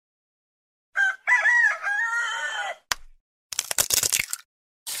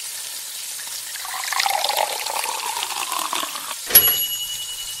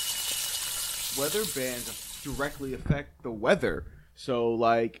weather bands directly affect the weather. So,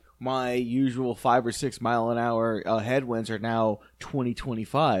 like, my usual 5 or 6 mile an hour headwinds are now 20,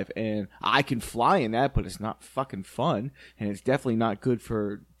 25. And I can fly in that, but it's not fucking fun. And it's definitely not good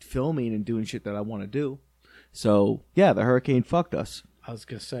for filming and doing shit that I want to do. So, yeah, the hurricane fucked us. I was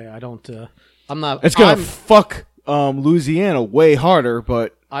going to say, I don't... I'm not... It's going to fuck Louisiana way harder,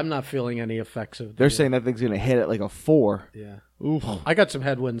 but... I'm not feeling any effects of... They're saying that thing's going to hit at like a 4. Yeah. Oof. I got some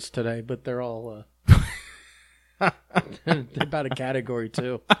headwinds today, but they're all... they're about a category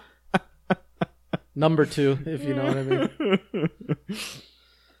 2. Number 2, if you know what I mean.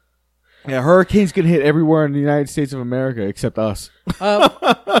 Yeah, hurricanes can hit everywhere in the United States of America except us.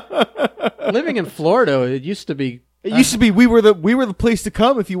 Living in Florida, it used to be... It used to be we were the place to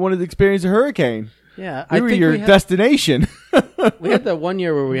come if you wanted to experience a hurricane. Yeah, we were your destination. We had that one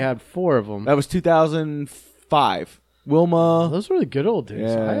year where we had 4 of them. That was 2005. Wilma. Those were the good old days.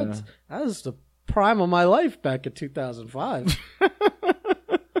 Yeah. That was the prime of my life back in 2005.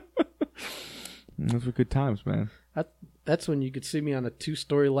 Those were good times, man. That's when you could see me on a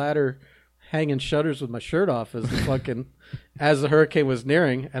 2-story ladder hanging shutters with my shirt off as the hurricane was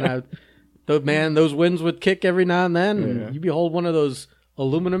nearing, and those winds would kick every now and then, and you'd behold one of those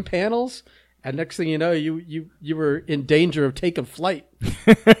aluminum panels, and next thing you know, you were in danger of taking flight.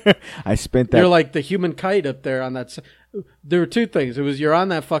 I spent that. You're like the human kite up there on that. There were 2 things. It was you're on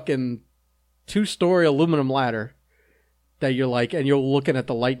that fucking 2-story aluminum ladder that you're like, and you're looking at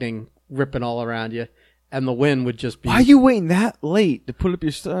the lightning ripping all around you, and the wind would just be... Why are you waiting that late to put up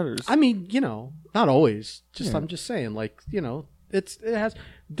your shutters? I mean, not always. I'm just saying, like, it has...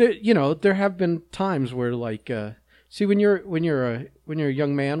 There have been times where, like... see, when you're a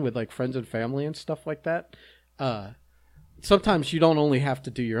young man with, like, friends and family and stuff like that, sometimes you don't only have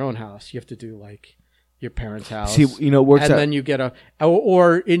to do your own house. You have to do, like, your parents' house. See, works and out... then you get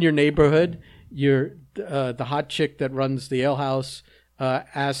or in your neighborhood, the hot chick that runs the ale house...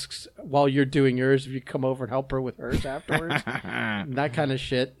 asks while you're doing yours if you come over and help her with hers afterwards. That kind of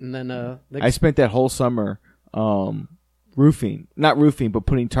shit. And then I spent that whole summer roofing. Not roofing, but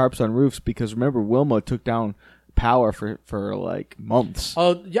putting tarps on roofs because remember Wilma took down power for like months.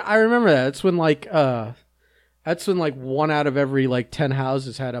 Oh, yeah, I remember that. It's when like 1 out of every like 10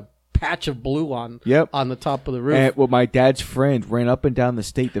 houses had a patch of blue on the top of the roof. And my dad's friend ran up and down the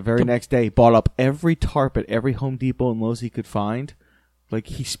state the very next day, bought up every tarp at every Home Depot and Lowe's he could find. Like,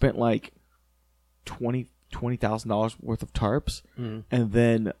 he spent, like, $20,000 worth of tarps, and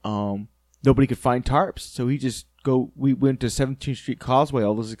then nobody could find tarps, so we went to 17th Street Causeway,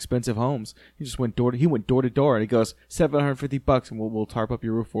 all those expensive homes. He just went door to door, and he goes, $750, and we'll tarp up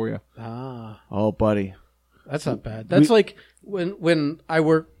your roof for you. Ah. Oh, buddy. That's not bad. That's like, when I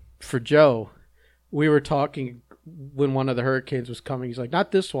worked for Joe, we were talking when one of the hurricanes was coming. He's like,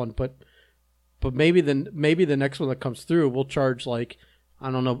 not this one, but maybe the next one that comes through, we'll charge, like, I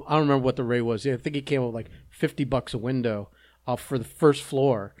don't know. I don't remember what the rate was. I think he came up with like $50 a window for the first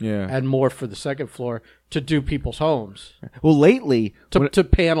floor, and more for the second floor to do people's homes. Well, lately to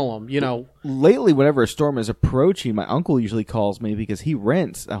panel them, Lately, whenever a storm is approaching, my uncle usually calls me because he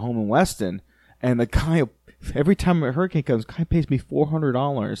rents a home in Weston, and the guy every time a hurricane comes, the guy pays me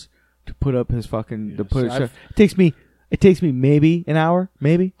 $400 to put up his fucking It takes me maybe an hour,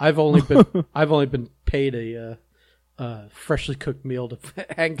 maybe. I've only been paid a freshly cooked meal to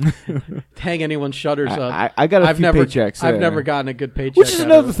hang anyone's shutters up. I got a few paychecks. I've never gotten a good paycheck. Which is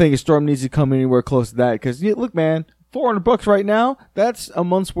another thing. A storm needs to come anywhere close to that because look, man, $400 right now. That's a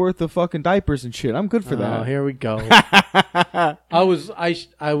month's worth of fucking diapers and shit. I'm good for that. Oh, here we go. I was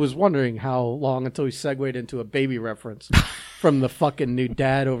wondering how long until we segued into a baby reference from the fucking new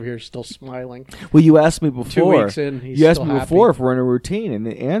dad over here still smiling. Well, you asked me before. 2 weeks in, he's you asked still me happy. before if we're in a routine, and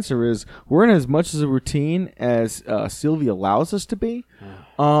the answer is we're in as much as a routine as Sylvia allows us to be.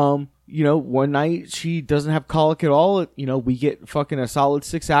 One night she doesn't have colic at all. We get fucking a solid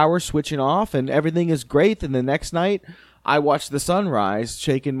 6 hours switching off, and everything is great. And the next night, I watch the sunrise,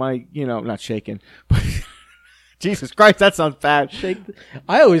 shaking my, not shaking, but Jesus Christ, that sounds bad.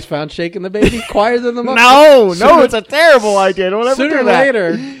 I always found shaking the baby quieter than the mother. No, it's a terrible idea. Don't ever Sooner do or that.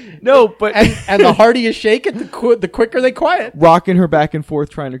 later. No, but and the harder you shake it, the quicker they quiet. Rocking her back and forth,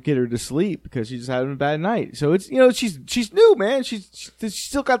 trying to get her to sleep because she's having a bad night. So it's she's new, man. She's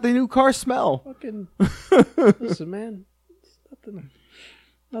still got the new car smell. Fucking listen, man.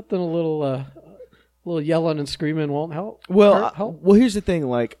 Nothing. A little yelling and screaming won't help. Well, here's the thing.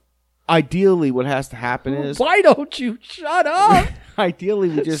 Like, ideally, what has to happen is why don't you shut up? Ideally,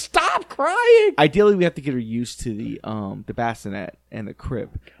 we just stop crying. Ideally, we have to get her used to the bassinet and the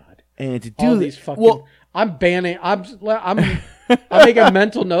crib. God. And to do all these fucking. I'm banning. I'm making a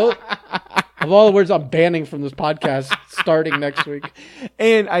mental note. Of all the words I'm banning from this podcast starting next week.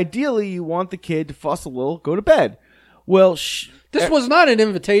 And ideally, you want the kid to fuss a little, go to bed. Well, this was not an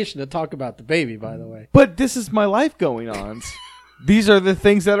invitation to talk about the baby, by the way. But this is my life going on. These are the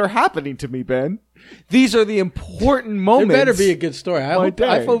things that are happening to me, Ben. These are the important moments. It better be a good story.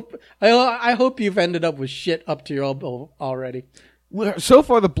 I hope you've ended up with shit up to your elbow already. So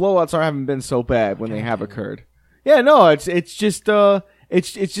far, the blowouts haven't been so bad when they have occurred. Yeah, no, it's just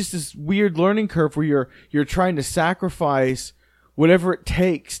this weird learning curve where you're trying to sacrifice whatever it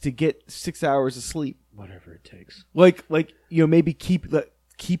takes to get 6 hours of sleep. Whatever it takes. Like maybe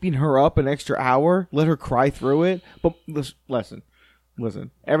keeping her up an extra hour, let her cry through it. But listen.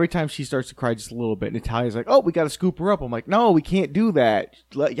 Every time she starts to cry just a little bit, Natalia's like, "Oh, we got to scoop her up." I'm like, "No, we can't do that.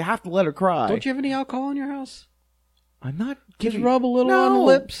 You have to let her cry." Don't you have any alcohol in your house? I'm not. Just rub a little on the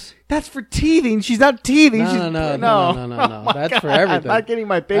lips. That's for teething. She's not teething. No. That's for everything. I'm not getting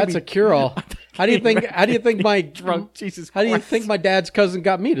my baby. That's a cure-all. How do you think my drunk Jesus Christ? How do you think my dad's cousin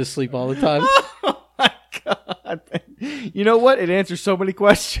got me to sleep all the time? Oh my God! You know what? It answers so many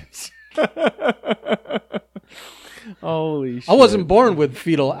questions. Holy shit. I wasn't born with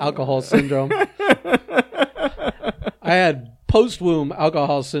fetal alcohol syndrome. I had post-womb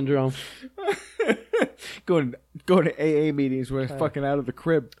alcohol syndrome. Going to AA meetings when I'm fucking out of the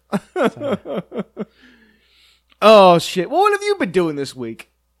crib. Oh, shit. Well, what have you been doing this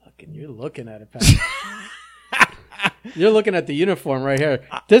week? You're looking at it, Pat. You're looking at the uniform right here.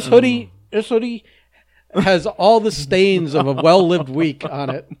 This hoodie has all the stains of a well-lived week on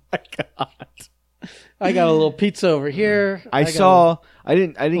it. Oh, my God. I got a little pizza over here. I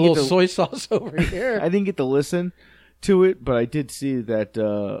didn't a little soy sauce over here. I didn't get to listen to it, but I did see that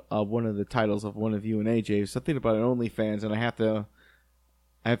one of the titles of one of you and AJ is something about an OnlyFans, and I have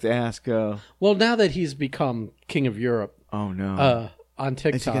to ask. Well, now that he's become King of Europe, oh no, on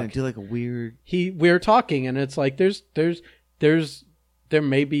TikTok, is he gonna do like a weird? We're talking, and it's like there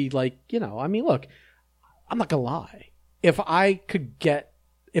may be like, I mean, look, I'm not gonna lie. If I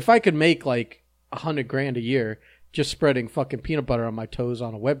could make like $100,000 a year just spreading fucking peanut butter on my toes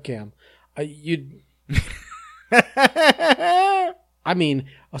on a webcam, you'd. I mean,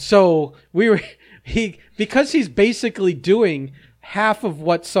 so because he's basically doing half of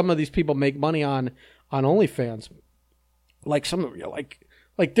what some of these people make money on OnlyFans. Like some of you,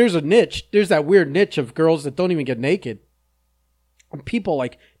 like there's that weird niche of girls that don't even get naked, and people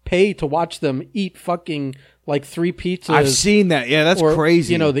like pay to watch them eat fucking like 3 pizzas. I've seen that. Yeah, that's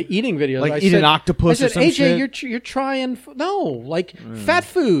crazy. The eating videos. Like eat an octopus or some AJ, shit. you're trying. Fat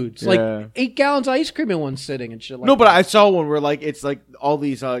foods. Yeah. Like 8 gallons of ice cream in one sitting and shit like No, but that. I saw one where like it's like all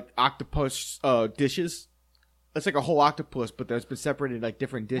these octopus dishes. It's like a whole octopus, but there's been separated like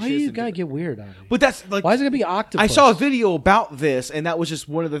different dishes. Why do you gotta get weird on it? But that's like, why is it gonna be octopus? I saw a video about this, and that was just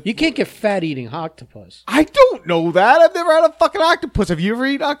one of the. You can't get fat eating octopus. I don't know that. I've never had a fucking octopus. Have you ever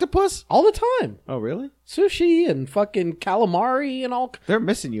eaten octopus? All the time. Oh, really? Sushi and fucking calamari and all. They're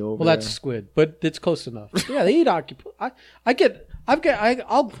missing you over Well, there. that's squid, but it's close enough. Yeah, they eat octopus.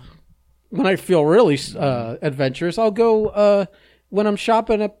 I'll when I feel really adventurous, I'll go when I'm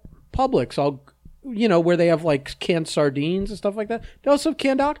shopping at Publix. I'll. Where they have like canned sardines and stuff like that. They also have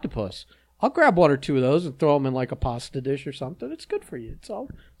canned octopus. I'll grab 1 or 2 of those and throw them in like a pasta dish or something. It's good for you. It's all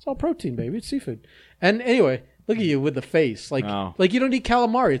protein, baby. It's seafood. And anyway, look at you with the face. Like you don't eat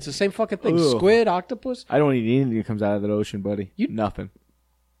calamari. It's the same fucking thing. Ugh. Squid, octopus. I don't eat anything that comes out of that ocean, buddy. Nothing.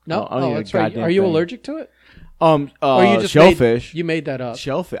 No, that's right. Are you allergic to it? Or you just shellfish. You made that up.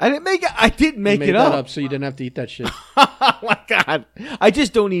 Shellfish. I didn't make it. I didn't make it up, so you didn't have to eat that shit. Oh my God! I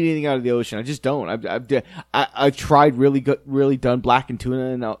just don't eat anything out of the ocean. I just don't. I've tried really done blackened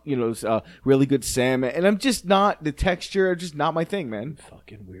tuna and really good salmon, and I'm just not the texture. Just not my thing, man.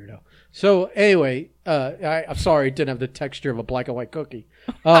 Fucking weirdo. So anyway, I'm sorry, it didn't have the texture of a black and white cookie.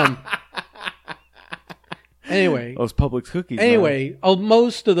 Anyway, those Publix cookies. Anyway,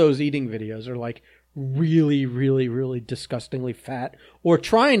 most of those eating videos are like really, really, really disgustingly fat, or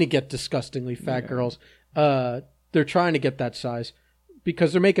trying to get disgustingly fat girls. They're trying to get that size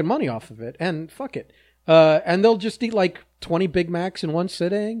because they're making money off of it, and fuck it. And they'll just eat like 20 Big Macs in one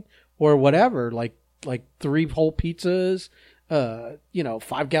sitting, or whatever, like 3 whole pizzas,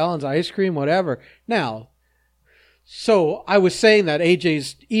 5 gallons of ice cream, whatever. Now, so I was saying that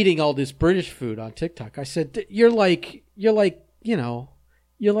AJ's eating all this British food on TikTok. I said, you're like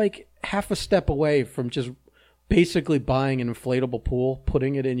half a step away from just basically buying an inflatable pool,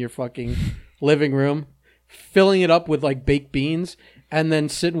 putting it in your fucking living room, filling it up with like baked beans, and then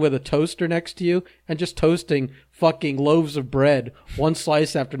sitting with a toaster next to you and just toasting fucking loaves of bread, one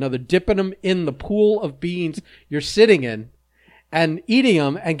slice after another, dipping them in the pool of beans you're sitting in, and eating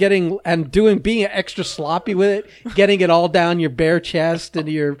them and being extra sloppy with it, getting it all down your bare chest and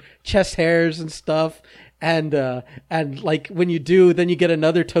your chest hairs and stuff. And like when you do, then you get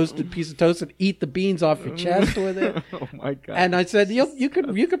another toasted piece of toast and eat the beans off your chest with it. Oh my God. And I said, you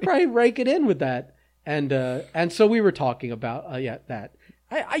could probably rake it in with that. And so we were talking about, that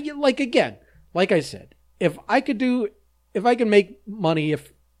I like, again, like I said, if I could make money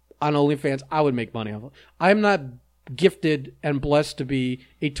on OnlyFans, I would make money on it. I'm not gifted and blessed to be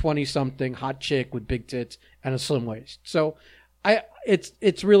a 20-something hot chick with big tits and a slim waist. So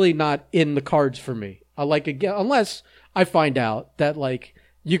it's really not in the cards for me. Again, unless I find out that like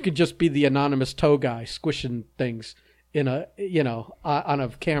you could just be the anonymous toe guy squishing things in a on a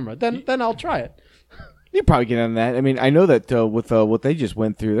camera, then I'll try it. You probably get on that. I mean, I know that with what they just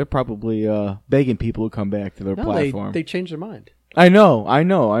went through, they're probably begging people to come back to their platform. They changed their mind. I know.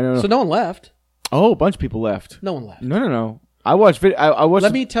 So no one left. Oh, a bunch of people left. No one left. No. I watched. I watched.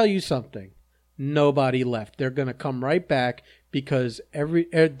 Let me tell you something. Nobody left. They're going to come right back because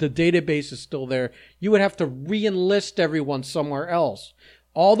the database is still there. You would have to re-enlist everyone somewhere else.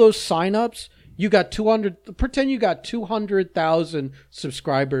 All those signups, you got 200. Pretend you got 200,000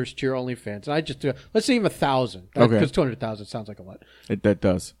 subscribers to your OnlyFans. And I just do. Let's say even 1,000. Okay. Because 200,000 sounds like a lot. That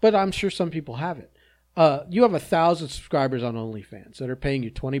does. But I'm sure some people have it. You have 1,000 subscribers on OnlyFans that are paying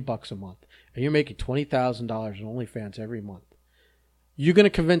you $20 a month, and you're making $20,000 on OnlyFans every month. You're going to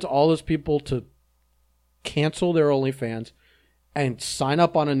convince all those people to cancel their OnlyFans and sign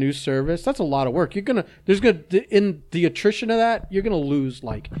up on a new service. That's a lot of work. In the attrition of that, you're going to lose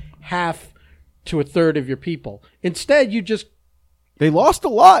like half to a third of your people. Instead, they lost a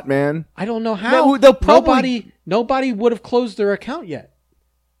lot, man. I don't know how. They'll probably nobody would have closed their account yet.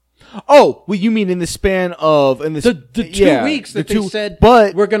 Oh, well, you mean in the span of the 2 weeks that they said,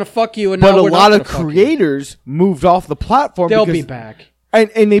 but we're going to fuck you, and but now we're a lot not of creators moved off the platform. They'll be back,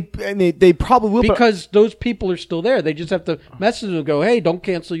 and they probably will, because those people are still there. They just have to message them and go, "Hey, don't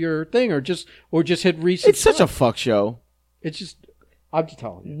cancel your thing," or just hit resubscribe. It's such a fuck show. It's just, I'm just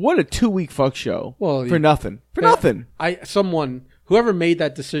telling you, what a 2-week fuck show. Well, for nothing. Whoever made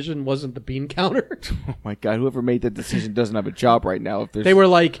that decision wasn't the bean counter. Oh my God! Whoever made that decision doesn't have a job right now. They were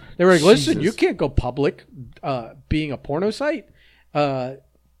like, listen, you can't go public, being a porno site,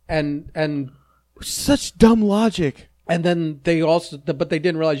 and such dumb logic. And then but they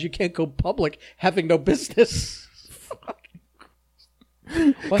didn't realize you can't go public having no business.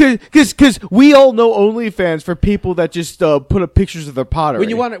 Because we all know OnlyFans for people that just put up pictures of their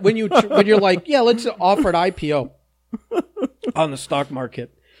pottery. When you're like, yeah, let's offer an IPO on the stock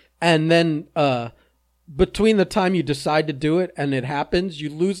market, and then between the time you decide to do it and it happens, you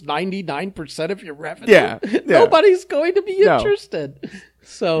lose 99% of your revenue. Yeah. Nobody's going to be interested.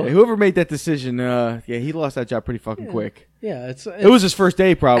 So whoever made that decision, he lost that job pretty fucking quick. Yeah, it was his first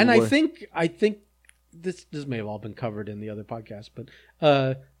day probably. And I think this may have all been covered in the other podcast, but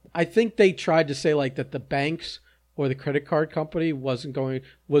I think they tried to say like that the banks or the credit card company was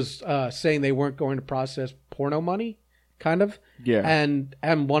saying they weren't going to process porno money, kind of. Yeah. And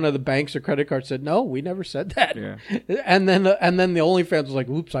one of the banks or credit cards said, no, we never said that. Yeah. And then the OnlyFans was like,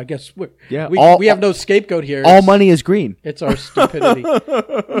 oops, I guess we have no scapegoat here. All money is green. It's our stupidity.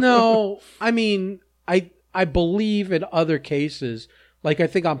 No, I mean, I believe in other cases, like I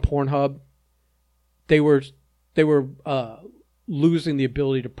think on Pornhub, they were losing the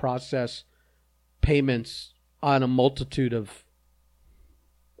ability to process payments on a multitude of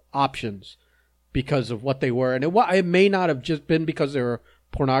options because of what they were. And it may not have just been because they were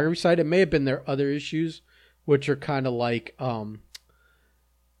a pornography site. It may have been their other issues, which are kind of like,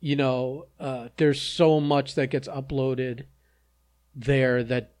 there's so much that gets uploaded there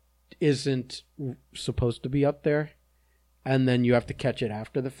that isn't supposed to be up there. And then you have to catch it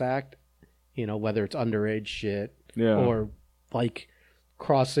after the fact, whether it's underage shit or like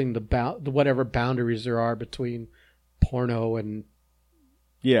crossing the whatever boundaries there are between porno and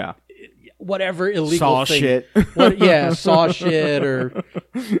whatever illegal saw thing. Shit. Saw shit, or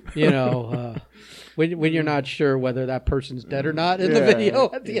when you're not sure whether that person's dead or not in the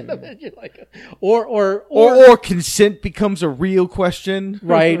video at the end of it, you're like, or consent becomes a real question,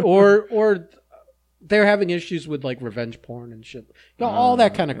 right? Or they're having issues with like revenge porn and shit, all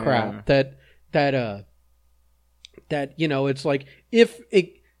that kind of crap. That it's like if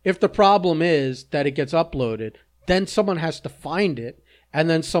the problem is that it gets uploaded, then someone has to find it, and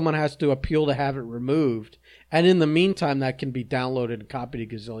then someone has to appeal to have it removed, and in the meantime, that can be downloaded and copied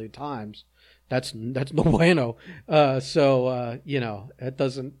a gazillion times. That's no bueno. That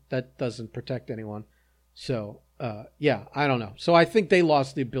doesn't protect anyone. So I don't know. So I think they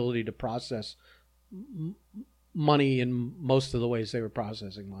lost the ability to process money in most of the ways they were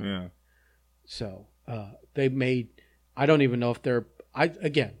processing money. Yeah. So they made. I don't even know if they're.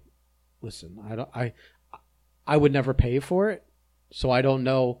 Listen. I would never pay for it, so I don't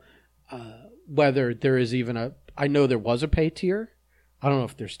know whether there is even a. I know there was a pay tier. I don't know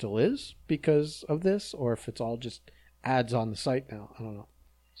if there still is because of this, or if it's all just ads on the site now. I don't know.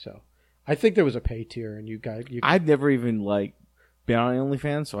 So I think there was a pay tier, and I've never even been on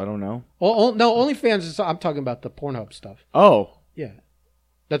OnlyFans, so I don't know. Oh no, OnlyFans is. I'm talking about the Pornhub stuff. Oh, yeah,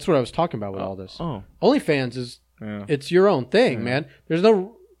 that's what I was talking about with all this. Oh, OnlyFans is. Yeah. It's your own thing, man. There's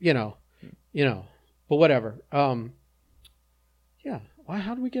no, but whatever. Yeah. Why?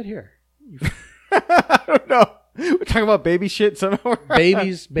 How did we get here? I don't know. We're talking about baby shit somehow.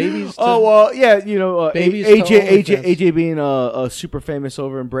 Babies. Oh well, yeah. babies AJ being super famous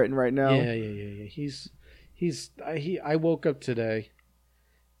over in Britain right now. Yeah. I woke up today,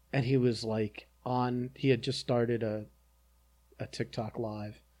 and he was on. He had just started a TikTok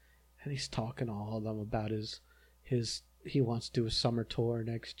live, and he's talking to all of them about his. He wants to do a summer tour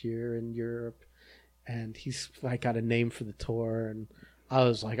next year in Europe, and he's got a name for the tour, and I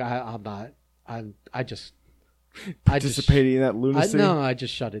was like, I'm not. I just participating in that lunacy. I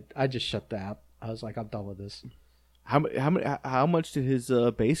just shut it. I just shut the app. I was like, I'm done with this. How much did his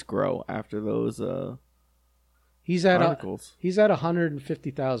base grow after those he's at articles? He's at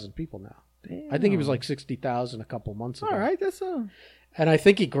 150,000 people now. Damn. I think he was 60,000 a couple months ago. All right, that's and I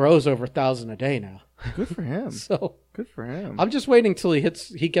think he grows over 1,000 a day now. Good for him. So good for him. I'm just waiting till he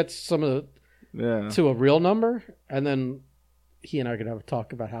gets some of the to a real number, and then he and I are gonna have a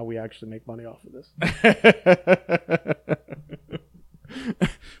talk about how we actually make money off of this.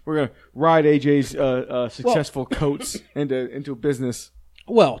 We're gonna ride AJ's successful coats into business.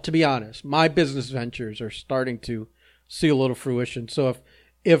 Well, to be honest, my business ventures are starting to see a little fruition. So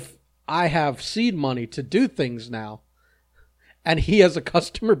if I have seed money to do things now, and he has a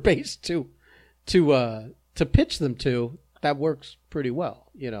customer base to pitch them to, that works pretty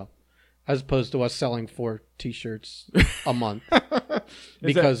well, as opposed to us selling 4 T-shirts a month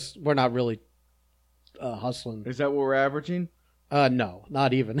because we're not really hustling. Is that what we're averaging? No,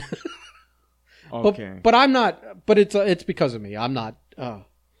 not even. Okay, but I'm not. But it's because of me. I'm not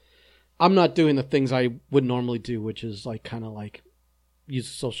doing the things I would normally do, which is kind of use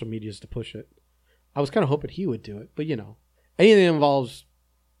social medias to push it. I was kind of hoping he would do it, but anything that involves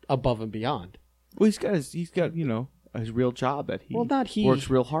above and beyond. Well, he's got his real job that he works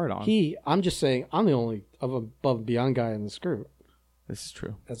real hard on. I'm just saying, I'm the only above and beyond guy in this group. This is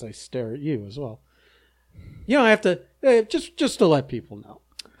true. As I stare at you as well. I have to just to let people know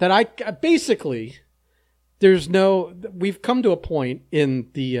that I basically we've come to a point in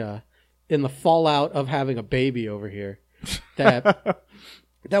the fallout of having a baby over here that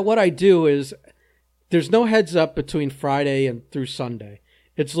what I do is there's no heads up between Friday and through Sunday.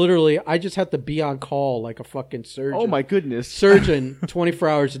 It's literally, I just have to be on call like a fucking surgeon. Oh my goodness. Surgeon 24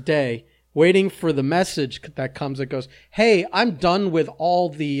 hours a day, waiting for the message that comes that goes, hey, I'm done with all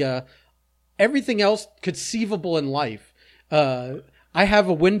the, everything else conceivable in life. I have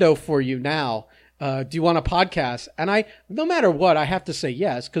a window for you now. Do you want a podcast? And no matter what, I have to say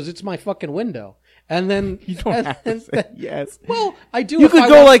yes, because it's my fucking window. And then you don't have to say yes. Well, I do. You could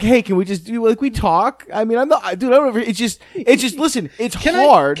go hey, can we just do we talk? I mean, I'm not, dude. I don't know. It's just. Listen, it's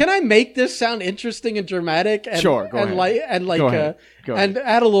hard. Can I make this sound interesting and dramatic? And, sure, go ahead. And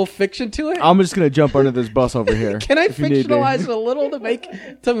add a little fiction to it. I'm just gonna jump under this bus over here. Can I fictionalize it a little to make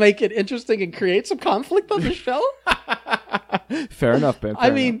it interesting and create some conflict on the show? Fair enough, Ben. I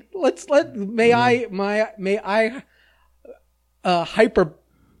mean, may I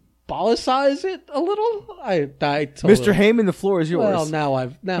hyperbolicize it a little? I totally. Mr. Heyman, the floor is yours.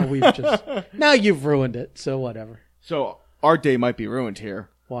 Well, now you've ruined it. So whatever. So our day might be ruined here.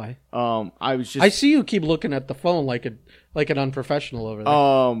 Why? I see you keep looking at the phone like an unprofessional over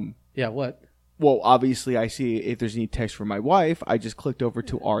there. Yeah. What? Well, obviously, I see if there's any text from my wife. I just clicked over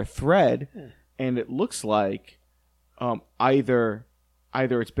to our thread, and it looks like either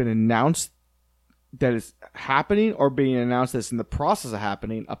it's been announced that it's happening or being announced that it's in the process of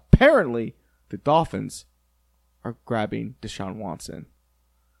happening. Apparently, the Dolphins are grabbing Deshaun Watson.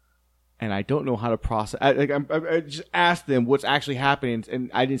 And I don't know how to process. I just asked them what's actually happening,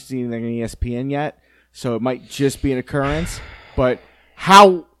 and I didn't see anything on ESPN yet, so it might just be an occurrence. But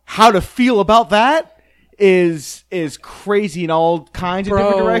how to feel about that is crazy in all kinds of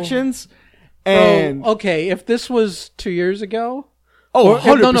different directions. And okay, if this was 2 years ago,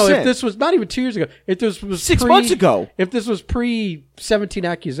 100%. No, if this was not even 2 years ago, if this was 6 months ago, if this was pre-17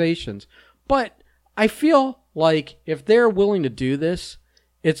 accusations, but I feel like if they're willing to do this,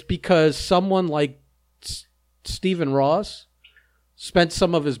 it's because someone Stephen Ross spent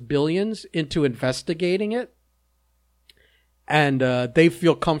some of his billions into investigating it, and they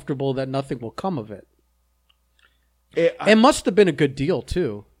feel comfortable that nothing will come of it. It must have been a good deal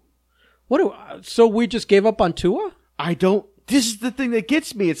too. So we just gave up on Tua? I don't. This is the thing that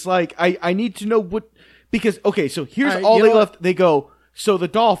gets me. It's like I need to know what, because okay, so here's all they left. They go, so the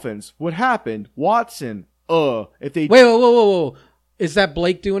Dolphins. What happened? Watson. If they wait. Is that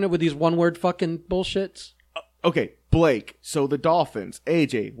Blake doing it with these one-word fucking bullshits? Okay, Blake. So the Dolphins.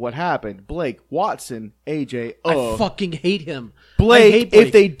 AJ. What happened? Blake. Watson. AJ. I fucking hate him. Blake.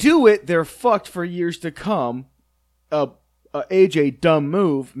 If they do it, they're fucked for years to come. AJ. Dumb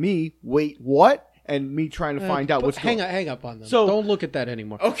move. Me. Wait. What? And me trying to find out what's going on. Hang up on them. So don't look at that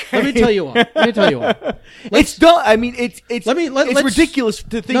anymore. Okay. Let me tell you what. It's dumb. I mean, it's ridiculous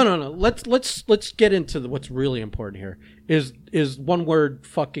to think. No. Let's get into what's really important here. Is one word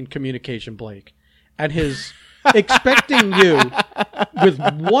fucking communication, Blake, and his expecting you with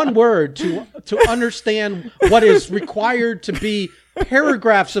one word to understand what is required to be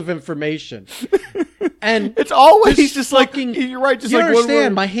paragraphs of information. And it's always just fucking, like you're right. Just you like understand? One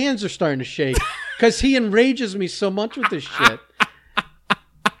word. My hands are starting to shake because he enrages me so much with this shit.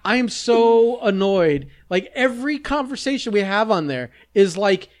 I am so annoyed. Like every conversation we have on there is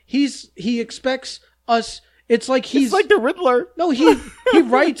like he expects us. It's like he's like the Riddler. No, he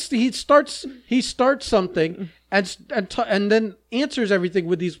writes. He starts something and then answers everything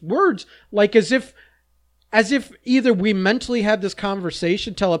with these words, like as if either we mentally had this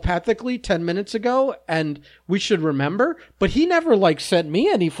conversation telepathically 10 minutes ago and we should remember, but he never like sent me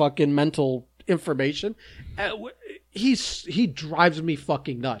any fucking mental information. He drives me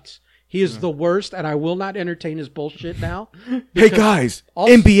fucking nuts. He is the worst, and I will not entertain his bullshit now. Hey guys,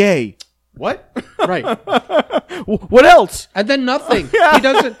 NBA. What? Right. What else? And then nothing. He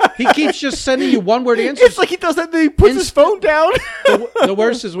doesn't. He keeps just sending you one-word answers. It's like he does that. He puts his phone down. The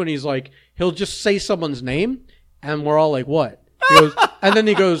worst is when he's like, he'll just say someone's name, and we're all like, "What?" He goes, and then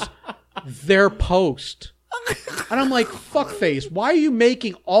he goes, "Their post," and I'm like, "Fuckface! Why are you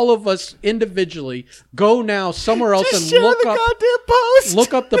making all of us individually go now somewhere else just and look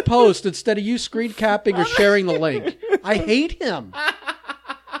up the post instead of you screen capping or sharing the link?" I hate him.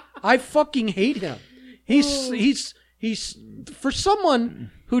 I fucking hate him. He's for someone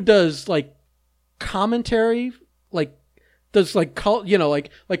who does like commentary, like does like calls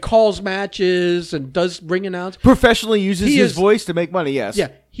matches and does ring announce. Professionally uses his voice to make money. Yes. Yeah,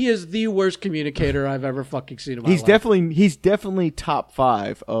 he is the worst communicator I've ever fucking seen in my life. He's definitely top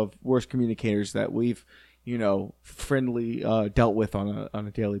 5 of worst communicators that we've friendly dealt with on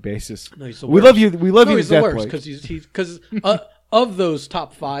a daily basis. No, he's the worst. We love you. He's the worst because of those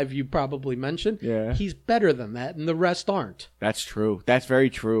top 5 you probably mentioned, he's better than that, and the rest aren't. That's true. That's very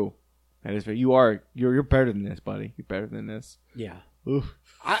true. That is. You're better than this, buddy. You're better than this. Yeah. Oof.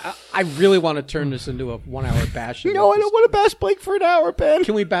 I really want to turn this into a 1-hour bashing. I don't want to bash Blake for an hour, Ben.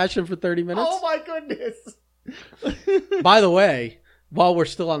 Can we bash him for 30 minutes? Oh my goodness. By the way, while we're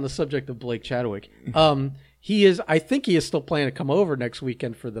still on the subject of Blake Chadwick, I think he is still planning to come over next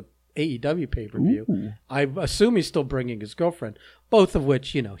weekend for the AEW pay-per-view. Ooh. I assume he's still bringing his girlfriend, both of which,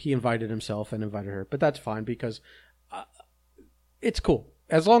 he invited himself and invited her. But that's fine because it's cool.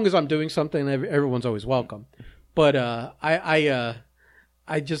 As long as I'm doing something, everyone's always welcome. But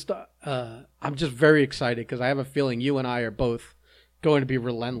I'm just very excited because I have a feeling you and I are both going to be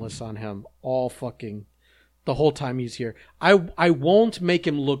relentless on him all fucking the whole time he's here. I won't make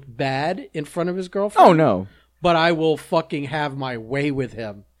him look bad in front of his girlfriend. Oh, no. But I will fucking have my way with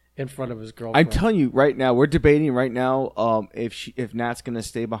him in front of his girlfriend. I'm telling you right now, we're debating right now if Nat's going to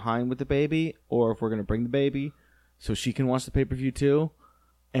stay behind with the baby or if we're going to bring the baby so she can watch the pay-per-view too.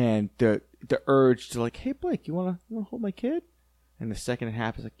 And the urge to like, hey, Blake, you want to hold my kid? And the second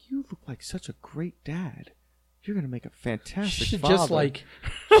half is like, you look like such a great dad. You're going to make a fantastic father.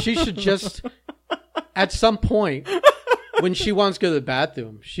 She should just, at some point, when she wants to go to the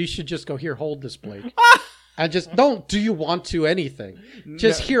bathroom, she should just go, here, hold this, Blake. And just don't, do you want to anything?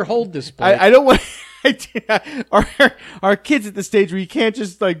 Just here, hold this, Blake. I don't want our kids at the stage where you can't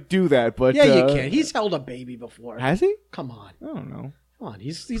just like do that. But yeah, you can. He's held a baby before. Has he? Come on. I don't know. Come on.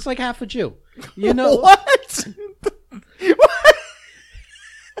 He's like half a Jew. You know what? What?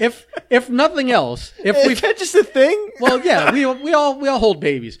 If nothing else, is that just a thing? Well, yeah, we all hold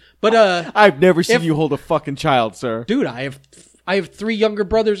babies, but I've never seen you hold a fucking child, sir. Dude, I have 3 younger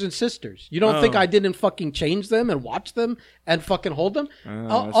brothers and sisters. You don't think I didn't fucking change them and watch them and fucking hold them?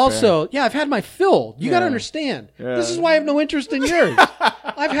 Also, yeah, I've had my fill. You got to understand. Yeah. This is why I have no interest in yours.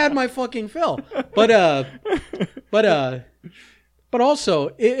 I've had my fucking fill. But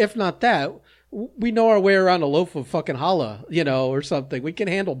also, if not that, we know our way around a loaf of fucking challah, or something. We can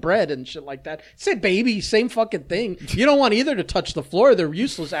handle bread and shit like that. Say baby, same fucking thing. You don't want either to touch the floor. They're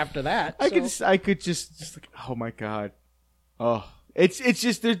useless after that. I could just like, oh my God. Oh, it's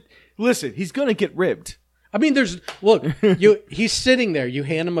just, listen, he's going to get ribbed. I mean, he's sitting there. You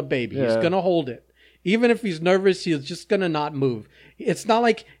hand him a baby. Yeah. He's going to hold it. Even if he's nervous, he's just going to not move. It's not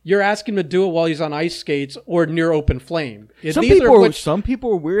like you're asking him to do it while he's on ice skates or near open flame. Some people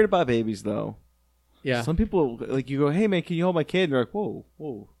are weird about babies, though. Yeah. Some people, like, you go, hey, man, can you hold my kid? And they're like,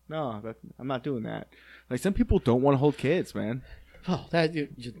 whoa, no, I'm not doing that. Like, some people don't want to hold kids, man. Oh,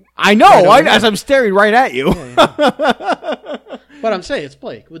 I know, as I'm staring right at you. Yeah. But I'm saying, it's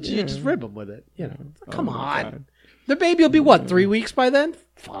Blake. Well, you just rib him with it. Come on. God. The baby will be, 3 weeks by then?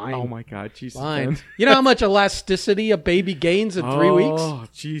 Fine. Oh, my God. Jesus. Fine. Man. You know how much elasticity a baby gains in 3 weeks? Oh,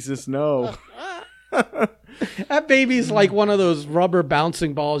 Jesus, no. That baby's like one of those rubber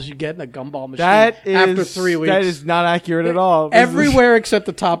bouncing balls you get in a gumball machine after 3 weeks. That is not accurate at all. Everywhere except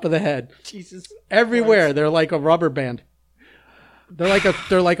the top of the head. Jesus. Everywhere. Christ. They're like a rubber band. They're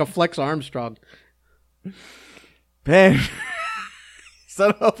like a Flex Armstrong. Ben.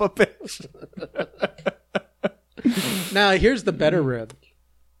 Son of a bitch. Now, here's the better rib.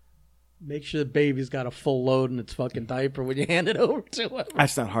 Make sure the baby's got a full load in its fucking diaper when you hand it over to him.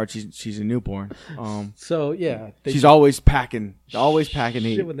 That's not hard. She's a newborn. So, yeah. She's always packing. Always packing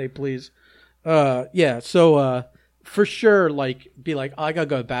heat. Shit when they please. Yeah, so for sure, be like, I gotta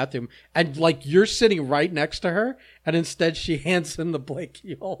go to the bathroom. And, you're sitting right next to her, and instead she hands him the Blake,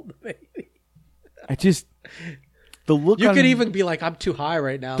 you hold the baby. The look you could even be like, I'm too high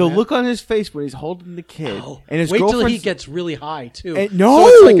right now. The look on his face when he's holding the kid. And his wait till he gets really high, too. No! So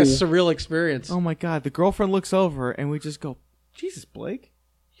it's like a surreal experience. Oh, my God. The girlfriend looks over, and we just go, Jesus, Blake,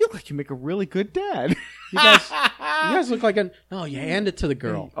 you look like you make a really good dad. You guys look like no, you hand it to the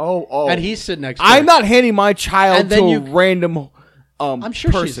girl. Oh. And he's sitting next to her. I'm not handing my child to a random I'm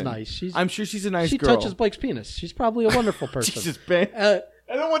sure person. She's nice. I'm sure she's a nice girl. She touches Blake's penis. She's probably a wonderful person. Jesus, Ben. I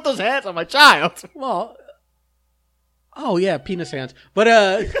don't want those hands on my child. Well... Oh yeah, penis hands. But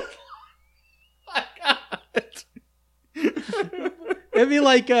my God. it'd be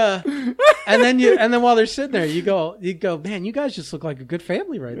like and then while they're sitting there, you go, man, you guys just look like a good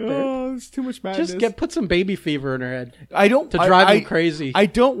family right there. Oh, it's too much madness. Just put some baby fever in her head. To drive him crazy. I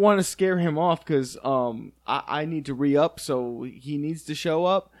don't want to scare him off because I need to re-up, so he needs to show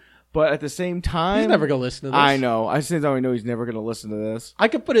up. But at the same time, he's never gonna listen to this. I know. I know he's never gonna listen to this. I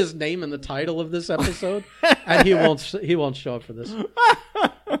could put his name in the title of this episode, and he won't show up for this.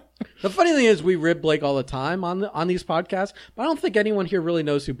 The funny thing is, we rib Blake all the time on these podcasts, but I don't think anyone here really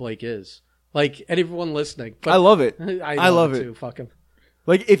knows who Blake is. Like everyone listening. But I love it. I love it too. Fuck him.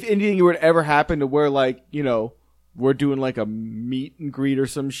 Like if anything were to ever happen to where we're doing like a meet and greet or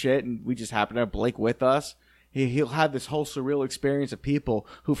some shit, and we just happen to have Blake with us. He'll have this whole surreal experience of people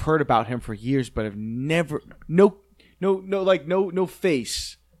who've heard about him for years, but have never no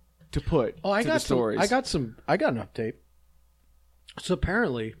face to put. Oh, I got the stories. I got an update. So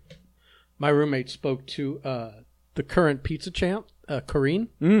apparently, my roommate spoke to the current pizza champ, Corrine,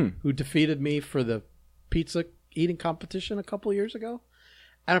 who defeated me for the pizza eating competition a couple of years ago.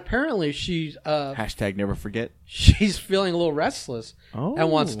 And apparently, she's hashtag never forget. She's feeling a little restless and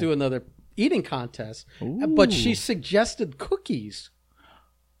wants to do another eating contest. Ooh. But she suggested cookies.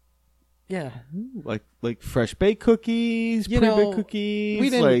 Yeah, like fresh baked cookies, pre-baked cookies.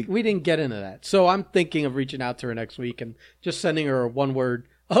 We didn't get into that. So I'm thinking of reaching out to her next week and just sending her one word,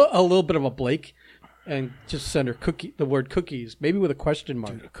 a little bit of a Blake, and just send her the word cookies, maybe with a question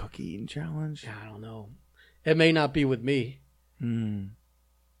mark. Dude, a cookie eating challenge? I don't know. It may not be with me. I don't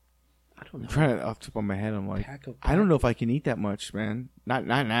know. I'm trying to off the top of my head. I'm like, I don't know if I can eat that much, man. Not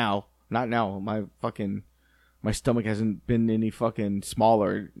now. Not now. My stomach hasn't been any fucking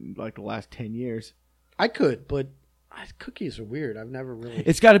smaller like the last 10 years. I could, but cookies are weird. I've never really.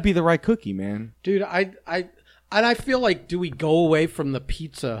 It's got to be the right cookie, man. Dude, I feel like, do we go away from the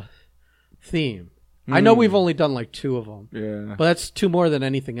pizza theme? I know we've only done like 2 of them. Yeah. But that's 2 more than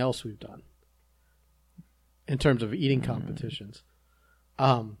anything else we've done in terms of eating competitions.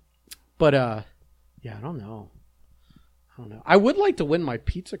 But yeah, I don't know. I would like to win my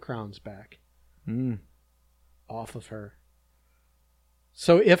pizza crowns back off of her.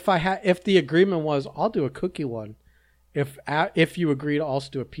 So if the agreement was, I'll do a cookie one, if you agree to also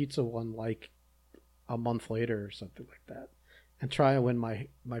do a pizza one like a month later or something like that, and try and win my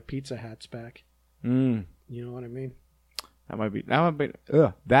pizza hats back. You know what I mean?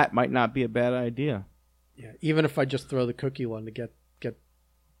 That might not be a bad idea. Yeah, even if I just throw the cookie one to get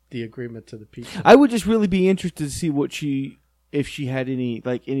the agreement to the pizza. I would just really be interested to see what she if she had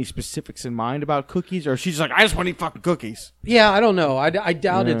any specifics in mind about cookies, or she's like, I just want to eat fucking cookies. Yeah, I don't know. I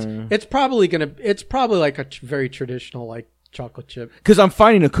doubt it's probably like a very traditional like chocolate chip. Because I'm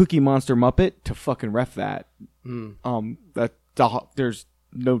finding a Cookie Monster Muppet to fucking ref that. There's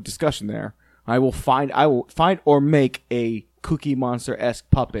no discussion there. I will find or make a Cookie Monster-esque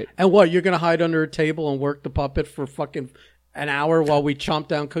puppet. And what, you're gonna hide under a table and work the puppet for fucking an hour while we chomp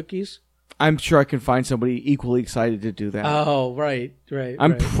down cookies? I'm sure I can find somebody equally excited to do that. Oh, right.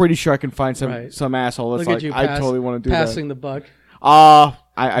 I'm pretty sure I can find some asshole that's like, I totally want to do passing the buck.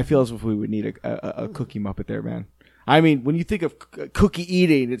 I feel as if we would need a Cookie Muppet there, man. I mean, when you think of cookie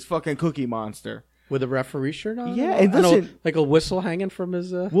eating, it's fucking Cookie Monster with a referee shirt on. Yeah, and listen, like a whistle hanging from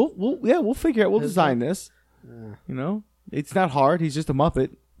his. We'll figure out. We'll design this. You know, it's not hard. He's just a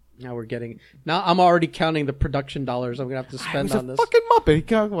Muppet. Now I'm already counting the production dollars I'm gonna have to spend on this. Fucking Muppet. He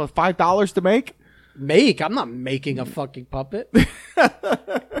got $5 to make. I'm not making a fucking puppet.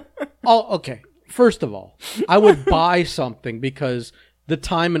 Oh, okay. First of all, I would buy something because the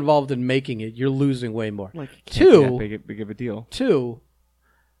time involved in making it, you're losing way more. Like, two, big of a deal. Two,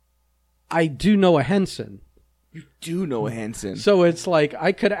 I do know a Henson. You do know a Henson. So it's like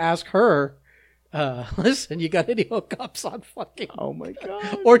I could ask her, listen, you got any hookups on fucking? Oh my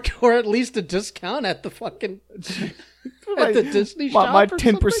god! Or at least a discount at the fucking at the Disney shop. My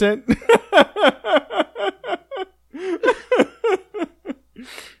 10%.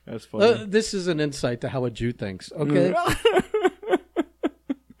 That's funny. This is an insight to how a Jew thinks. Okay,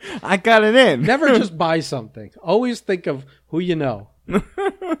 I got it in. Never just buy something. Always think of who you know.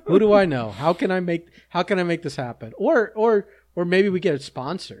 Who do I know? How can I make this happen? Or maybe we get it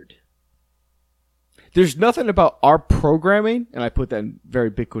sponsored. There's nothing about our programming, and I put that in very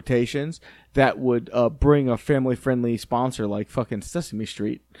big quotations, that would bring a family-friendly sponsor like fucking Sesame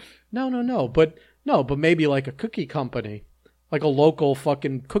Street. No. But maybe like a cookie company, like a local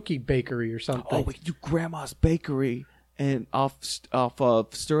fucking cookie bakery or something. Oh, we could do Grandma's Bakery and off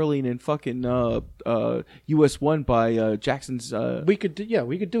of Sterling and fucking US 1 by Jackson's. We could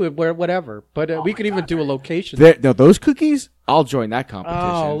do it whatever, but we could even do a location. Now those cookies, I'll join that competition.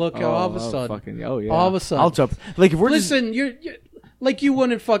 Oh, look! All of a sudden, yeah, all of a sudden, I'll jump. Like if we're you're like you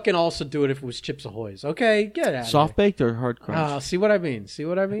wouldn't fucking also do it if it was Chips Ahoy's. Okay, get out. Soft baked or hard crunch? See what I mean?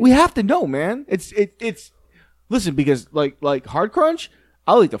 We have to know, man. It's listen, because like hard crunch,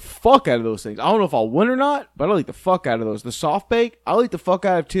 I'll eat the fuck out of those things. I don't know if I'll win or not, but I'll eat the fuck out of those. The soft bake, I'll eat the fuck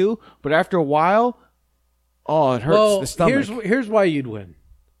out of too, but after a while, it hurts the stomach. Here's why you'd win.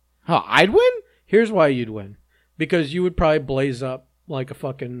 Huh, I'd win? Here's why you'd win. Because you would probably blaze up like a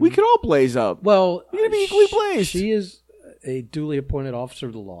fucking... We could all blaze up. Well, you're going to be equally blazed. She is a duly appointed officer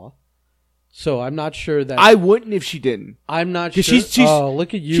of the law. So I'm not sure that... I wouldn't if she didn't. I'm not sure. She's,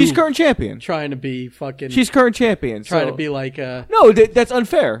 look at you. She's current champion. Trying to be fucking... She's current champion. Trying to be like a... No, that's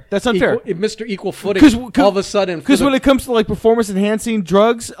unfair. That's unfair. Mr. Equal Footing, all of a sudden... Because when it comes to like performance-enhancing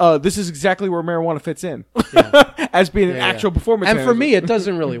drugs, this is exactly where marijuana fits in. Yeah. As being an actual performance And for me, it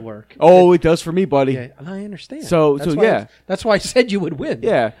doesn't really work. It does for me, buddy. Yeah, I understand. That's why I said you would win.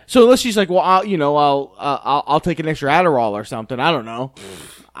 Yeah. So unless she's like, well, I'll take an extra Adderall or something. I don't know.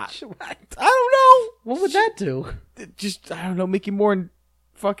 I don't know. What would that do? Just, I don't know, make you more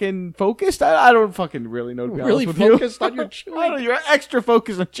fucking focused? I don't fucking really know, to be really honest with focused on your chewing? I don't know, you're extra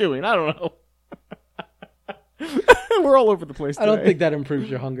focused on chewing. I don't know. We're all over the place today. I don't think that improves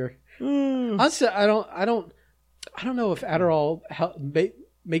your hunger. Honestly, I don't know if Adderall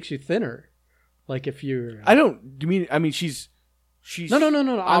makes you thinner. Like if you're... I mean, she's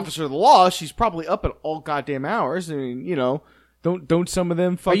No. officer of the law. She's probably up at all goddamn hours. I mean, don't some of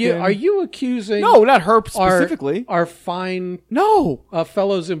them fucking... Are you accusing... No, not her specifically. Our fine... No.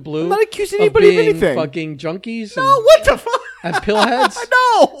 Fellows in blue... I'm not accusing anybody of anything. Fucking junkies? No, what the fuck? And pillheads?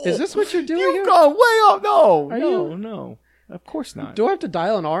 No. Is this what you're doing You've here? gone way off. No. Of course not. Do I have to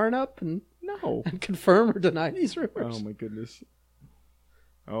dial an RN up and confirm or deny these rumors? Oh,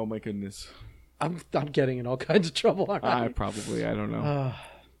 my goodness. I'm getting in all kinds of trouble, aren't I? I don't know.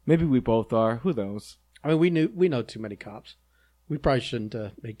 Maybe we both are. Who knows? I mean, we know too many cops. We probably shouldn't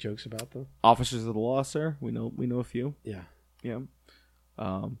make jokes about them. Officers of the law, sir. We know a few. Yeah.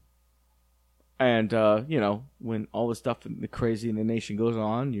 And when all the stuff and the crazy in the nation goes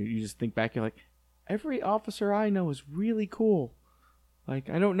on, you just think back. You're like, every officer I know is really cool. Like,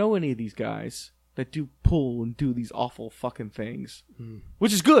 I don't know any of these guys that do pull and do these awful fucking things,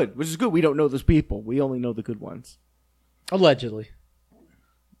 which is good. We don't know those people. We only know the good ones. Allegedly.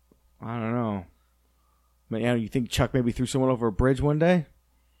 I don't know. Man, you think Chuck maybe threw someone over a bridge one day?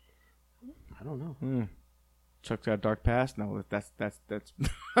 I don't know. Chuck's got a dark past. No, that's where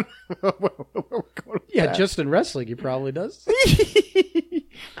we're going with Yeah, just in wrestling, he probably does.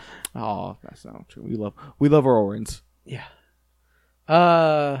 Oh, that's not true. We love our Owens. Yeah.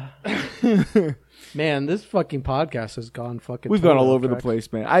 Man, this fucking podcast has gone fucking. We've gone all over the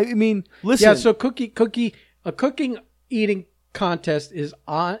place, man. I mean, listen. Yeah, so a cooking eating contest is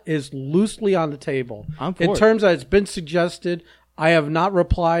loosely on the table. In terms of it's been suggested. I have not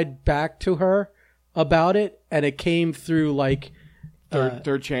replied back to her about it, and it came through like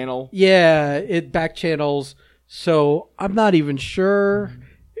third channel. Yeah, it back channels. So I'm not even sure.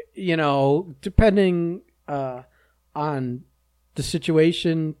 You know, depending on the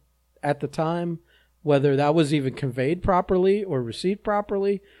situation at the time, whether that was even conveyed properly or received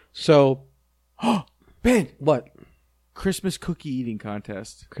properly. So, Ben, what? Christmas cookie eating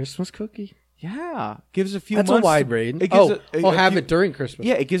contest. Christmas cookie? Yeah, gives us a few That's months. That's a wide range. Have it during Christmas.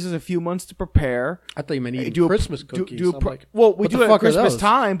 Yeah, it gives us a few months to prepare. I thought you meant eating Christmas cookies. We do it at Christmas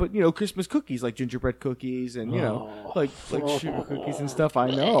time, but you know, Christmas cookies like gingerbread cookies and you know, like sugar cookies and stuff. I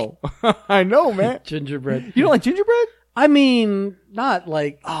know, I know, man. Gingerbread. You don't like gingerbread? I mean, not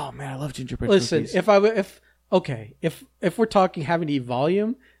like. Oh man, I love gingerbread. Listen, cookies. if we're talking having to eat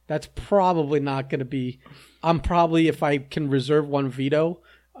volume, that's probably not going to be. I'm probably, if I can reserve one veto,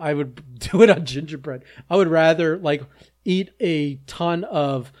 I would do it on gingerbread. I would rather like eat a ton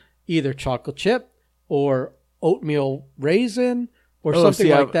of either chocolate chip or oatmeal raisin or something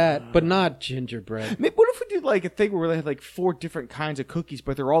like that, but not gingerbread. What if we do like a thing where they have like 4 different kinds of cookies,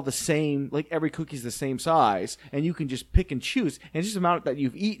 but they're all the same, like every cookie's the same size, and you can just pick and choose, and it's just the amount that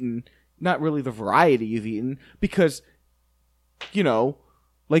you've eaten, not really the variety you've eaten, because, you know,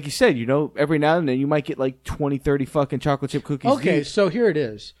 like you said, you know, every now and then you might get like 20, 30 fucking chocolate chip cookies. Okay, so here it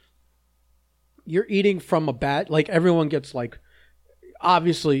is. You're eating from a batch. Like everyone gets like,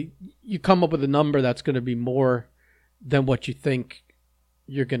 obviously, you come up with a number that's going to be more than what you think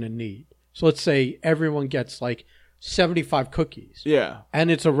you're going to need. So let's say everyone gets like 75 cookies. Yeah. And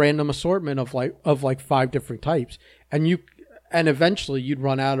it's a random assortment of like 5 different types. And eventually you'd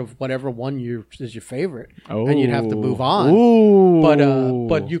run out of whatever one is your favorite, and you'd have to move on. Ooh.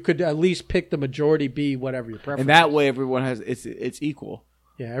 But you could at least pick the majority be whatever your preference. And that way, everyone has it's equal.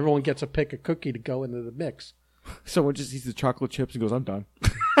 Yeah, everyone gets to pick a cookie to go into the mix. Someone just eats the chocolate chips and goes, "I'm done."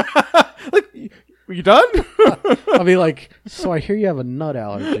 Like, are you done? I'll be like, "So I hear you have a nut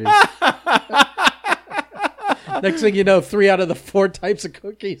allergy." Next thing you know, 3 out of the 4 types of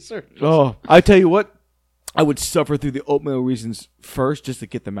cookies are. Oh, I tell you what. I would suffer through the oatmeal raisins first just to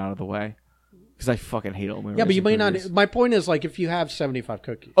get them out of the way. Because I fucking hate oatmeal raisins. Yeah, but you might not. My point is, like, if you have 75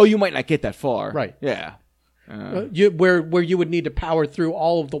 cookies. Oh, you might not get that far. Right. Yeah. Where you would need to power through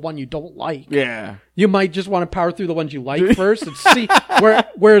all of the one you don't like. Yeah. You might just want to power through the ones you like first and see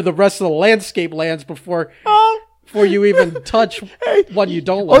where the rest of the landscape lands before you even touch one you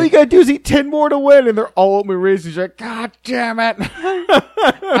don't like. All you gotta do is eat 10 more to win, and they're all oatmeal raisins. You're like, God damn it.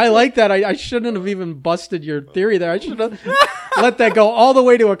 I like that. I shouldn't have even busted your theory there. I should have let that go all the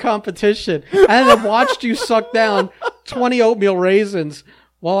way to a competition and then watched you suck down 20 oatmeal raisins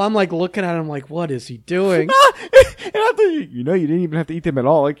while I'm like looking at him like, what is he doing? And I thought, you didn't even have to eat them at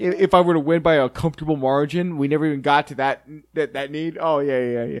all. Like, if I were to win by a comfortable margin, we never even got to that need. Oh,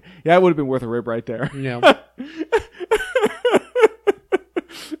 yeah. Yeah, that would have been worth a rib right there. Yeah.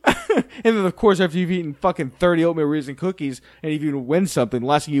 And then, of course, after you've eaten fucking 30 oatmeal raisin cookies and if you win something, the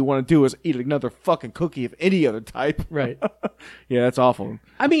last thing you want to do is eat another fucking cookie of any other type. Right. Yeah, that's awful.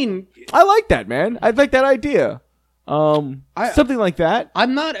 I mean, I like that, man. I like that idea. Something like that.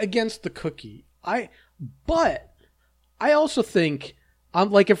 I'm not against the cookie. But I also think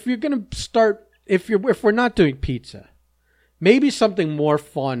like if you're gonna start if we're not doing pizza, maybe something more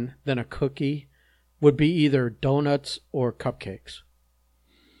fun than a cookie would be either donuts or cupcakes.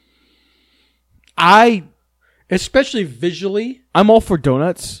 Especially visually. I'm all for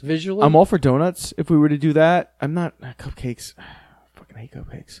donuts. Visually? I'm all for donuts if we were to do that. I'm not cupcakes. I fucking hate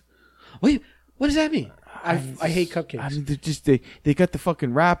cupcakes. Wait, what does that mean? I hate cupcakes. I mean, they're just they got the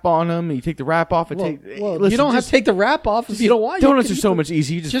fucking wrap on them. And you take the wrap off and listen, you don't have to take the wrap off if you don't want. Donuts are so much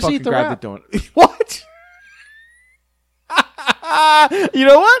easier. You just fucking eat the grab wrap. the donut. What? You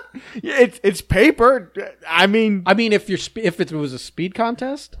know what? It's paper. I mean, if it was a speed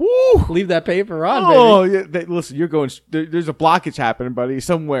contest, woo, leave that paper on. Oh, baby. Yeah, listen, you're going. There's a blockage happening, buddy.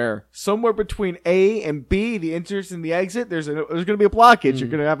 Somewhere between A and B, the entrance and the exit. There's going to be a blockage. You're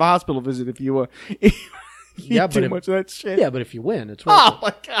going to have a hospital visit if you eat too much of that shit. Yeah, but if you win, it's worth it.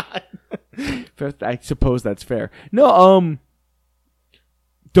 My god. I suppose that's fair. No,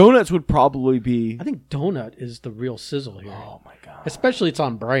 donuts would probably be. I think donut is the real sizzle here. Oh my god! Especially it's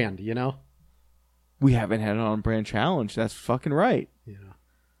on brand, you know. We haven't had an on brand challenge. That's fucking right. Yeah.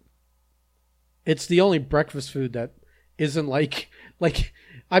 It's the only breakfast food that isn't like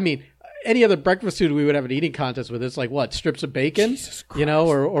I mean, any other breakfast food we would have an eating contest with. It's like what, strips of bacon, Jesus Christ. you know,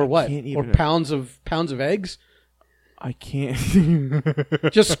 or what, or even- pounds of eggs. I can't.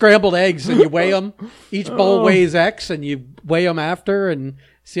 Just scrambled eggs, and you weigh them. Each bowl weighs X, and you weigh them after, and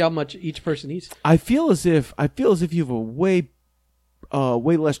see how much each person eats. I feel as if you have a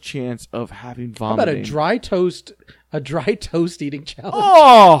way less chance of having How vomiting. about a dry toast eating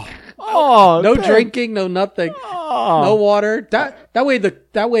challenge? No Ben. drinking, no nothing, no water. That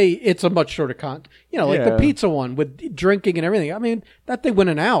way it's a much shorter like the Yeah. pizza one with drinking and everything. I mean, that thing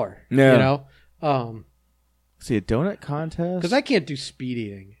went an hour. Yeah. You know, See, a donut contest? because I can't do speed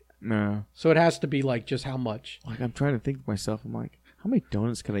eating, No. so it has to be like just how much. Like, I'm trying to think to myself. I'm like, how many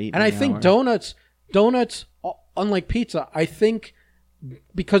donuts can I eat? And in I an think hour? donuts, unlike pizza, I think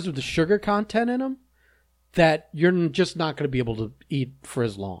because of the sugar content in them, that you're just not going to be able to eat for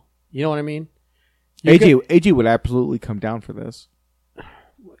as long. You know what I mean? AJ would absolutely come down for this.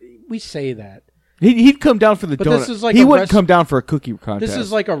 We say that. He'd come down for the But donut. this is like he a wouldn't come down for a cookie contest. This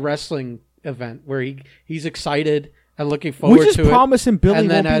is like a wrestling event where he's excited and looking forward we just to it. promise him Billy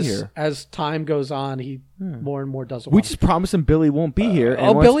And then won't be here. as time goes on, he more and more doesn't We want just promise him Billy won't be here.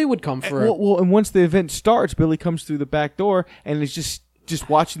 to. Billy would come for it. Well, and once the event starts, Billy comes through the back door and is just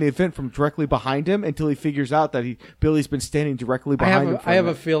watching the event from directly behind him until he figures out that Billy's been standing directly behind him. I have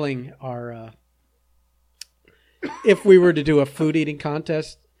a feeling if we were to do a food eating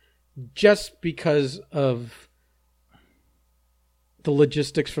contest, just because of the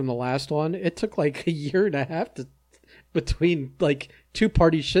logistics from the last one, it took like a year and a half between like two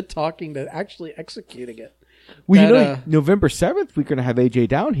parties shit talking to actually executing it. Well, November 7th, we're going to have AJ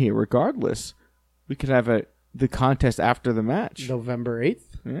down here regardless. We could have the contest after the match. November 8th?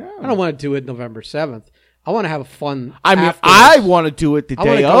 Yeah. I don't want to do it November 7th. I want to have a fun. I mean, afterwards. I want to do it the I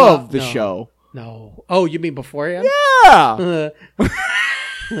wanna day go of out- the no. show. No. Oh, you mean beforehand? Yeah.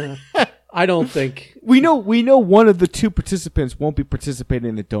 I don't think. We know one of the two participants won't be participating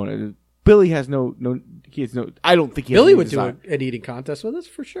in the donut. Billy has no I don't think he has Billy any would do design. an eating contest with us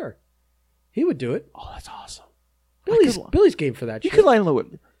for sure. He would do it. Oh, that's awesome. Billy's game for that You shit. could line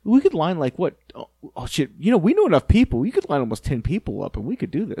we could line like what? Oh shit! You know we know enough people. You could line almost 10 people up, and we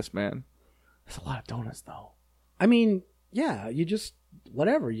could do this, man. That's a lot of donuts, though. I mean, yeah, you just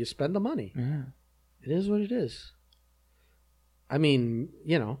whatever, you spend the money. Yeah. It is what it is. I mean,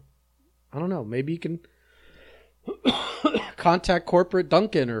 I don't know. Maybe you can contact corporate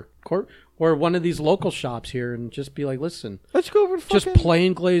Dunkin' or one of these local shops here and just be like, listen, Let's go over to just fucking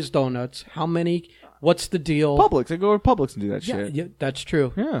plain glazed donuts. How many? What's the deal? Publix. I go over to Publix and do that Yeah, shit. yeah, that's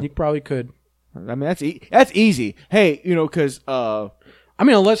true. Yeah. You probably could. I mean, that's easy. Hey, because I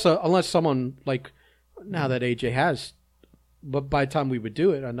mean, unless someone like now that AJ has, but by the time we would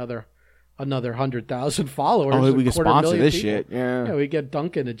do it, another 100,000 followers. we could 250,000 sponsor this people. shit. Yeah. we get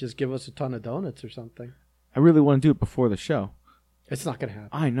Dunkin' to just give us a ton of donuts or something. I really want to do it before the show. It's not gonna happen.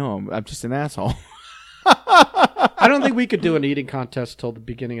 I know. I'm just an asshole. I don't think we could do an eating contest till the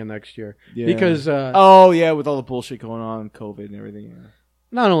beginning of next year Yeah. because Oh yeah, with all the bullshit going on, COVID and everything. Yeah.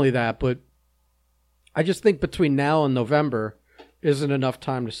 not only that, but I just think between now and November isn't enough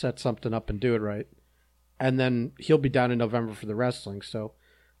time to set something up and do it right. And then he'll be down in November for the wrestling, so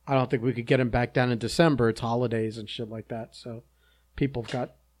I don't think we could get him back down in December. It's holidays and shit like that, so people have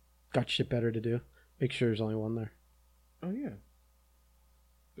got shit better to do. Make sure there's only one there. Oh yeah.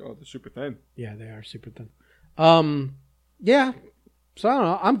 Oh, they're super thin. Yeah, they are super thin. Yeah. So I don't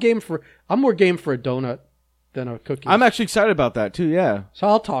know. I'm more game for a donut than a cookie. I'm actually excited about that too. Yeah. So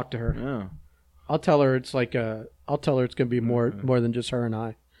I'll talk to her. Yeah. I'll tell her it's gonna be more than just her and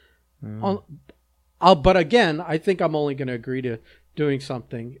I. But again, I think I'm only gonna agree to doing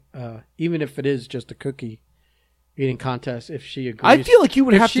something, even if it is just a cookie eating contest. If she agrees, I feel like you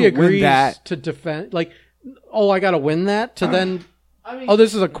would if have she to agrees win that. to defend. Like, I gotta win that to then.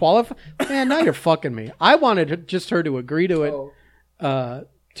 This is a qualify. Man, now you're fucking me. I wanted just her to agree to it.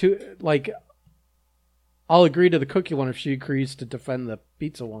 I'll agree to the cookie one if she agrees to defend the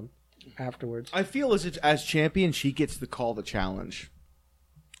pizza one afterwards. I feel as champion, she gets to call the challenge.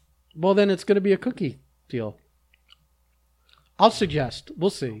 Well, then it's going to be a cookie deal. I'll suggest. We'll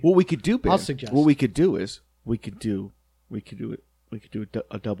see. What we could do, Ben, I'll suggest. What we could do is we could do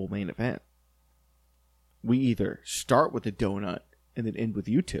a double main event. We either start with a donut and then end with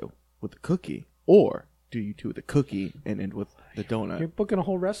you two with the cookie, or do you two with the cookie and end with the donut. You're booking a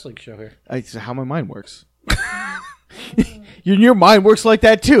whole wrestling show here. That's how my mind works. Your mind works like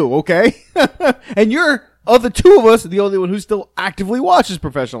that too, okay? And you're, of the two of us, the only one who still actively watches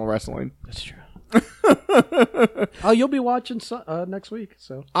professional wrestling. That's true. Oh, you'll be watching next week.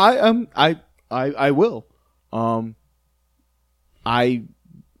 So I I will. I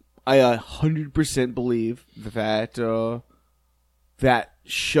 100% believe that that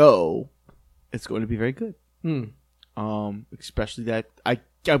show is going to be very good. Especially that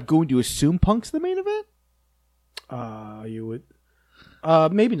I'm going to assume Punk's the main event. You would,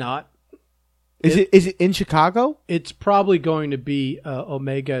 maybe not. Is it in Chicago? It's probably going to be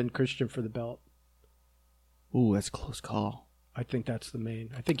Omega and Christian for the belt. Ooh, that's a close call. I think that's the main.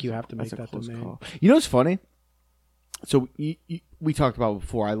 I think you have to make that the main. Call. You know what's funny? So we talked about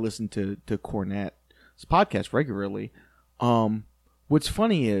before. I listen to Cornette's podcast regularly. What's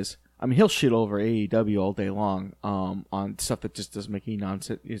funny is, I mean, he'll shit over AEW all day long on stuff that just doesn't make any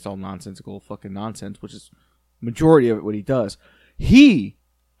nonsense. It's all nonsensical fucking nonsense, which is majority of it what he does. He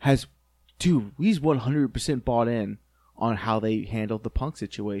has, dude, he's 100% bought in on how they handled the Punk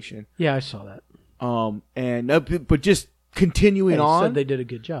situation. Yeah, I saw that. But just continuing on, said they did a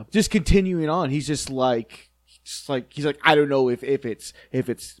good job. Just continuing on, he's like I don't know if it's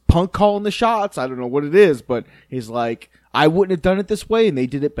Punk calling the shots. I don't know what it is, but he's like, I wouldn't have done it this way, and they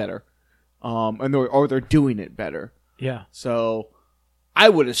did it better. They're doing it better. Yeah. So I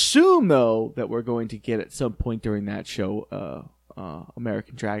would assume though that we're going to get at some point during that show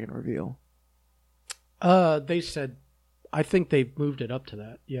American Dragon reveal. They said, I think they moved it up to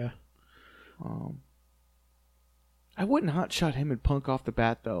that. Yeah. I wouldn't hotshot him and Punk off the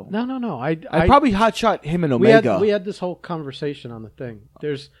bat though. No. I'd probably hotshot him and Omega. We had this whole conversation on the thing.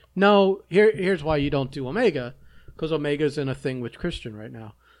 Here's why you don't do Omega, because Omega's in a thing with Christian right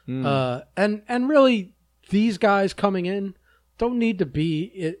now. And really, these guys coming in don't need to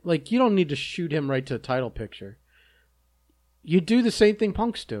be you don't need to shoot him right to the title picture. You do the same thing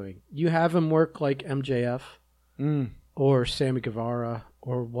Punk's doing. You have him work like MJF or Sammy Guevara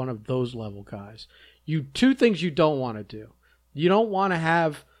or one of those level guys. Two things you don't want to do. You don't want to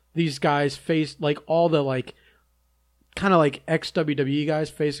have these guys face all the kind of ex-WWE guys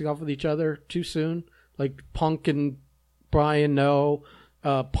facing off with each other too soon. Like Punk and Brian, no.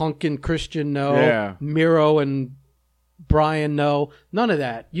 Punk and Christian, no. Yeah. Miro and Brian, no. None of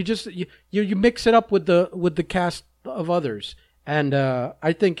that. You just you mix it up with the cast of others, and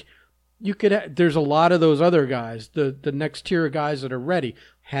I think you could. There's a lot of those other guys, the next tier of guys that are ready.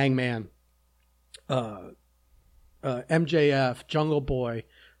 Hangman, MJF, Jungle Boy,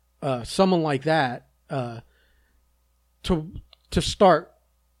 someone like that. To start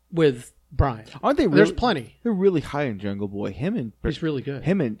with Brian. Aren't they? There's plenty. They're really high in Jungle Boy. He's really good.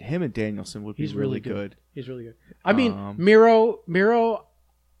 Him and Danielson would be really good. He's really good. I mean, Miro.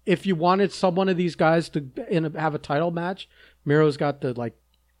 If you wanted one of these guys to have a title match, Miro's got the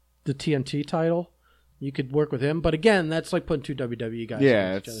TNT title. You could work with him, but again, that's like putting two WWE guys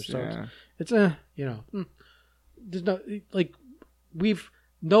against each other. So it's there's no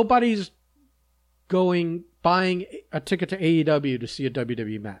nobody's buying a ticket to AEW to see a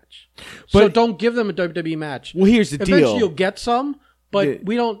WWE match. So don't give them a WWE match. Well, here's the deal. Eventually you'll get some, but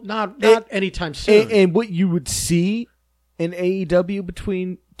we don't not anytime soon. And what you would see in AEW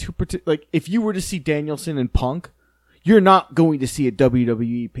between two if you were to see Danielson and Punk, you're not going to see a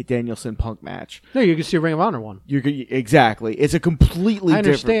WWE Danielson Punk match. No, you can see a Ring of Honor one. Exactly. It's a completely different. I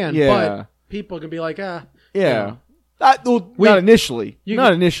understand, but people can be like, yeah. Not initially.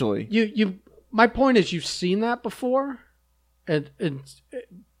 Not initially. My point is, you've seen that before, and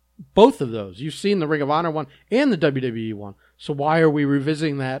both of those. You've seen the Ring of Honor one and the WWE one. So why are we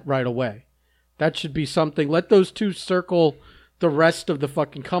revisiting that right away? That should be something. Let those two circle the rest of the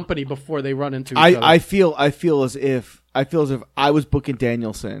fucking company before they run into each other. I feel as if I was booking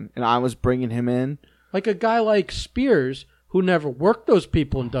Danielson and I was bringing him in, like a guy like Spears who never worked those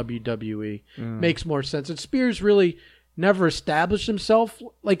people in WWE makes more sense. And Spears really never established himself.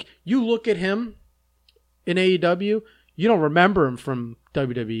 Like, you look at him in AEW, you don't remember him from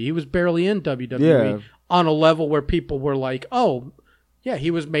WWE. He was barely in WWE on a level where people were like, oh, yeah,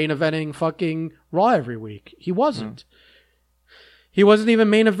 he was main eventing fucking Raw every week. He wasn't. He wasn't even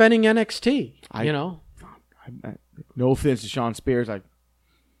main eventing NXT, no offense to Sean Spears, I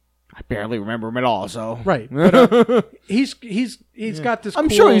barely remember him at all. So right, but, he's got this. I'm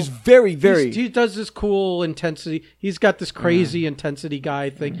sure he's very. He does this cool intensity. He's got this crazy intensity guy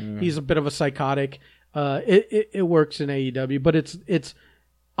thing. He's a bit of a psychotic. It works in AEW, but it's.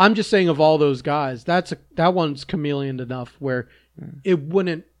 I'm just saying, of all those guys, that one's chameleon enough where it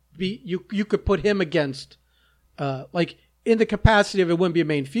wouldn't be. You could put him against, in the capacity of it wouldn't be a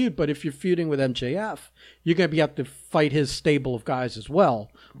main feud, but if you're feuding with MJF, you're going to have to fight his stable of guys as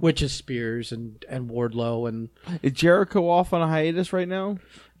well, which is Spears and Wardlow. And is Jericho off on a hiatus right now?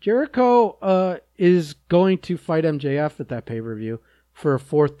 Jericho is going to fight MJF at that pay-per-view for a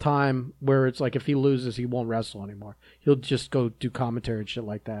fourth time where it's like if he loses, he won't wrestle anymore. He'll just go do commentary and shit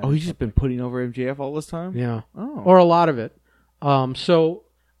like that. Oh, he's just been putting over MJF all this time? Yeah. Oh. Or a lot of it. So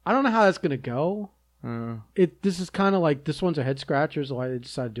I don't know how that's going to go. This is kind of like, this one's a head scratcher, so why they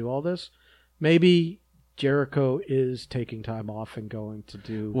decided to do all this. Maybe Jericho is taking time off and going to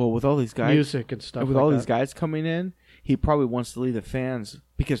do with all these guys, music and stuff with like all that. these guys coming in, he probably wants to leave the fans,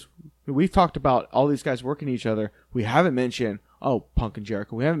 because we've talked about all these guys working each other. We haven't mentioned Punk and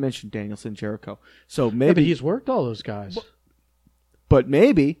Jericho. We haven't mentioned Danielson and Jericho. So maybe but he's worked all those guys. But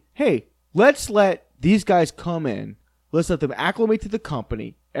maybe, hey, let's let these guys come in. Let's let them acclimate to the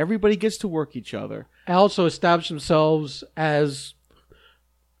company. Everybody gets to work each other. Also establish themselves as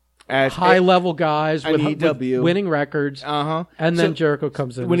high-level guys with winning records. Uh-huh. And then Jericho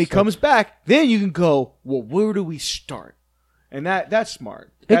comes in. When he comes back, then you can go, well, where do we start? And that's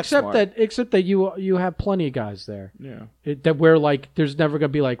smart. Except that you have plenty of guys there. Yeah. That we're like, there's never going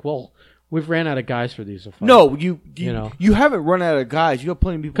to be like, well, we've ran out of guys for these. No, you haven't run out of guys. You have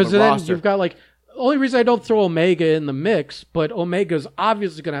plenty of people on the roster. Because then you've got like, the only reason I don't throw Omega in the mix, but Omega's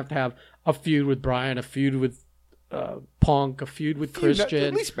obviously going to have a feud with Bryan, a feud with Punk, a feud with Christian.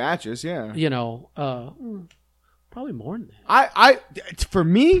 At least matches, yeah. Probably more than that. For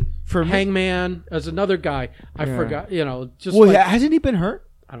me, Hangman as another guy. I forgot. Hasn't he been hurt?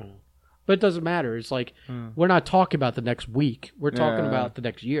 I don't know, but it doesn't matter. It's like we're not talking about the next week. We're talking about the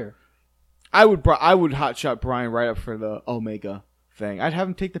next year. I would hotshot Bryan right up for the Omega thing. I'd have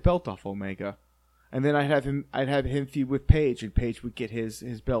him take the belt off Omega, and then I'd have him feud with Paige, and Paige would get his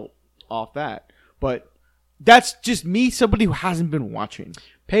belt off that. But that's just me, somebody who hasn't been watching.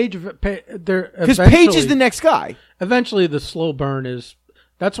 Because Paige is the next guy. Eventually, the slow burn is.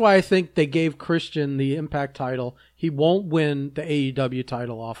 That's why I think they gave Christian the Impact title. He won't win the AEW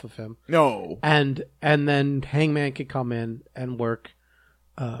title off of him. No. And then Hangman can come in and work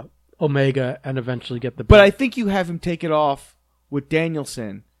Omega and eventually get the belt. But I think you have him take it off with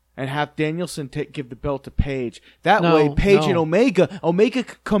Danielson and have Danielson give the belt to Paige. That way, Paige and Omega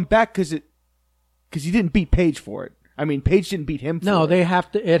could come back because he didn't beat Paige for it. I mean, Paige didn't beat him for it. No, they have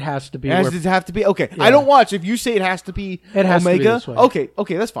to. It has to be. It has to be. Okay, yeah. I don't watch. If you say it has to be Omega, to be this way.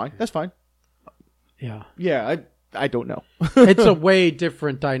 Okay, that's fine. That's fine. Yeah. Yeah, I don't know. It's a way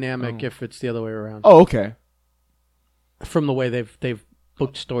different dynamic if it's the other way around. Oh, okay. From the way they've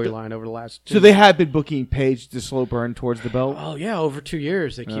booked storyline over the last 2 So they have been booking Paige to slow burn towards the belt? Oh, yeah, over 2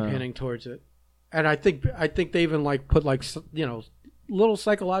 years they keep hinting towards it. And I think they even put little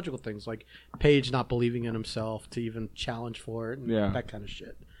psychological things like Paige not believing in himself to even challenge for it and that kind of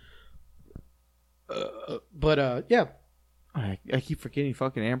shit. Yeah. I keep forgetting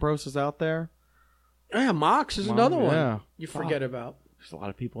fucking Ambrose is out there. Yeah, Mox is another one you forget about. There's a lot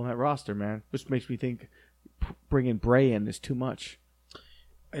of people in that roster, man. Which makes me think bringing Bray in is too much.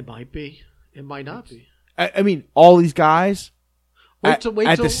 It might be. It might not be. I mean, all these guys wait till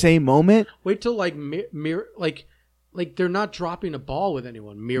the same moment. Wait till like they're not dropping a ball with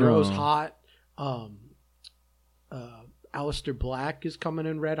anyone. Miro's hot. Aleister Black is coming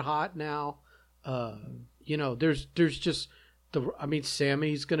in red hot now. There's just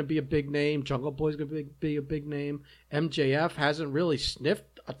Sammy's going to be a big name. Jungle Boy's going to be a big name. MJF hasn't really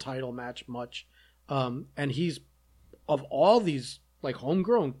sniffed a title match much. And he's, of all these like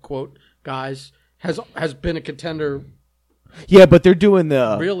homegrown quote guys, has been a contender. Yeah, but they're doing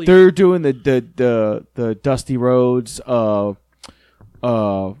the Dusty Rhodes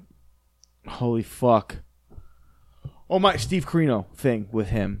holy fuck. Oh my, Steve Corino thing with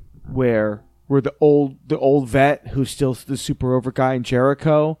him where the old vet who's still the super over guy in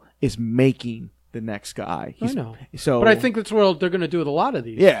Jericho is making the next guy. I know. So, but I think that's what they're going to do with a lot of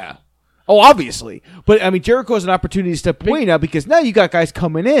these. Yeah. Oh, obviously. But, I mean, Jericho has an opportunity to step away now because now you got guys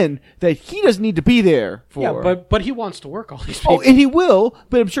coming in that he doesn't need to be there for. Yeah, but he wants to work all these people. Oh, and he will,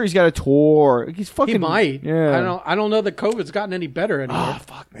 but I'm sure he's got a tour. He's fucking... He might. Yeah. I don't know that COVID's gotten any better anymore. Oh,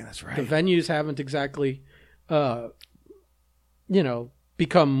 fuck, man, that's right. The venues haven't exactly,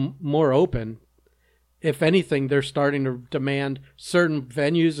 become more open. If anything, they're starting to demand certain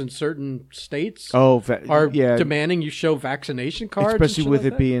venues in certain states demanding you show vaccination cards. Especially with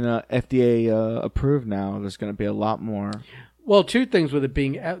it being FDA approved now, there's going to be a lot more. Well, two things with it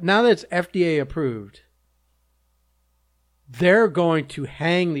being... Now that it's FDA approved, they're going to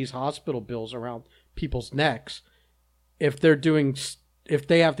hang these hospital bills around people's necks if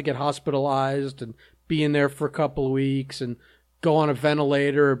they have to get hospitalized and be in there for a couple of weeks and go on a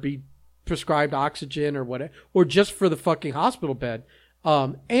ventilator or be prescribed oxygen or whatever, or just for the fucking hospital bed.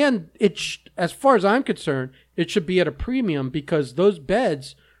 And as far as I'm concerned, it should be at a premium because those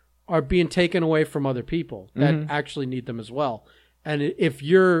beds are being taken away from other people that actually need them as well. And if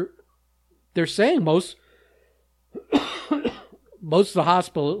they're saying most of the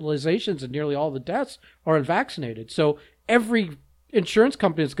hospitalizations and nearly all the deaths are unvaccinated. So every insurance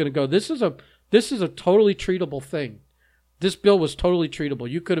company is going to go, this is a totally treatable thing. This bill was totally treatable.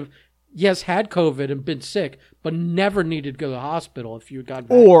 You could have, yes, had COVID and been sick, but never needed to go to the hospital if you got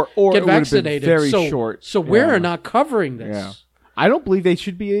or get it vaccinated. Would have been very short. So we're not covering this. Yeah. I don't believe they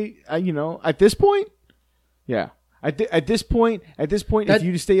should be. At this point, yeah. At this point, if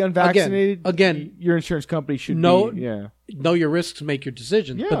you stay unvaccinated, again, your insurance company should know your risks, make your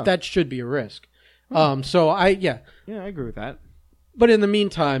decisions. Yeah. But that should be a risk. So I agree with that. But in the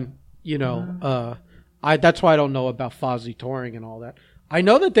meantime, that's why I don't know about Fozzy touring and all that. I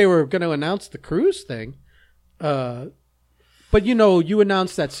know that they were going to announce the cruise thing, but you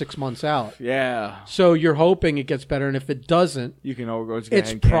announced that 6 months out. Yeah. So you're hoping it gets better, and if it doesn't, you can go.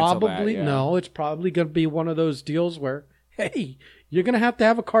 It's probably it's probably going to be one of those deals where, hey, you're going to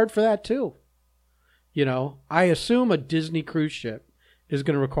have a card for that too. I assume a Disney cruise ship is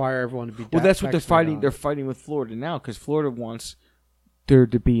going to require everyone to be. Well, that's what they're fighting. They're fighting with Florida now because Florida wants there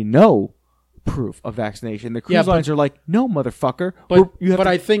to be no proof of vaccination. The cruise lines are like, no, motherfucker. But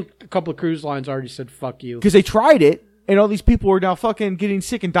I think a couple of cruise lines already said, fuck you. Because they tried it, and all these people are now fucking getting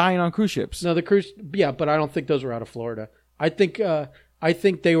sick and dying on cruise ships. No, but I don't think those were out of Florida. I think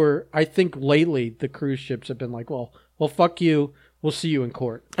lately the cruise ships have been like, well, fuck you. We'll see you in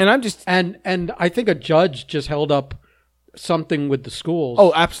court. And I'm just... And I think a judge just held up something with the schools.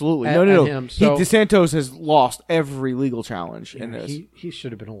 Oh, absolutely. No. Him. So, DeSantos has lost every legal challenge in this. He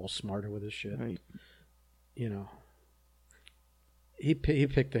should have been a little smarter with his shit. Right. He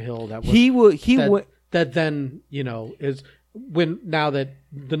picked a hill that was... That then, is when now that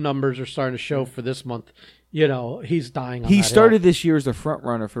the numbers are starting to show for this month, he's dying on He that started hill. this year as a front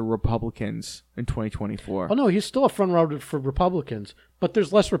runner for Republicans in 2024. Oh no, he's still a front runner for Republicans, but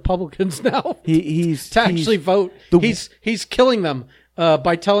there's less Republicans now he's actually vote. He's killing them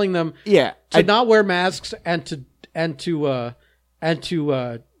by telling them to not wear masks and to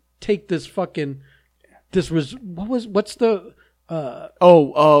take this fucking what's the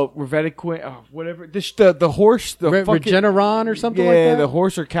Revetiquin, whatever. The horse, Regeneron or something like that. Yeah, the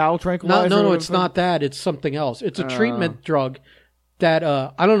horse or cow tranquilizer. No, it's not that. It's something else. It's a treatment drug that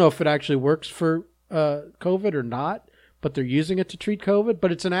I don't know if it actually works for COVID or not, but they're using it to treat COVID.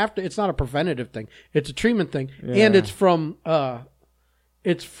 But it's it's not a preventative thing. It's a treatment thing, and it's from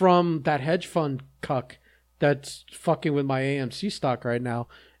that hedge fund cuck that's fucking with my AMC stock right now,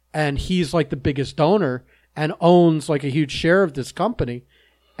 and he's like the biggest donor and owns like a huge share of this company.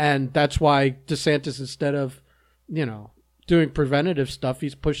 And that's why DeSantis, instead of, doing preventative stuff,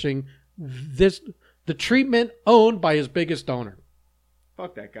 he's pushing the treatment owned by his biggest donor.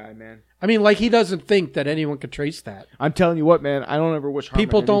 Fuck that guy, man. I mean, like, he doesn't think that anyone could trace that. I'm telling you what, man, I don't ever wish harm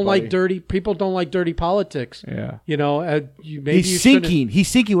people on don't anybody. People don't like dirty politics. Yeah. He's sinking. He's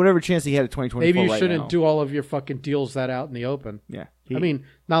sinking whatever chance he had at 2024. Maybe you shouldn't do all of your fucking deals that out in the open. Yeah. I mean,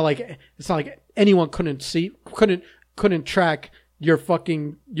 it's not like anyone couldn't track your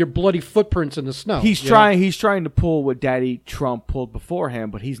bloody footprints in the snow. He's trying to pull what Daddy Trump pulled before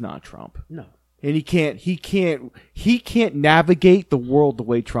him, but he's not Trump. No. And he can't navigate the world the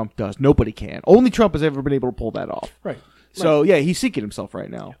way Trump does. Nobody can. Only Trump has ever been able to pull that off. Right. So he's sinking himself right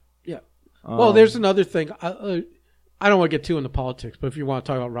now. Yeah. Well, there's another thing. I don't want to get too into politics, but if you want to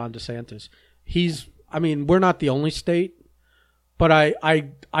talk about Ron DeSantis, we're not the only state, but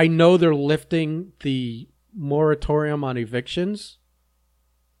I know they're lifting the moratorium on evictions.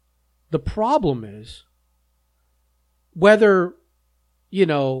 The problem is whether,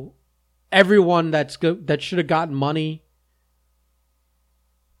 everyone that should have gotten money.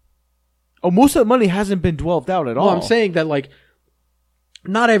 Oh, most of the money hasn't been dwelled out at all. I'm saying that,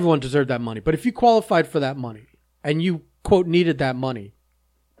 not everyone deserved that money. But if you qualified for that money and you, quote, needed that money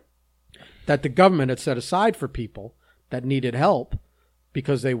that the government had set aside for people that needed help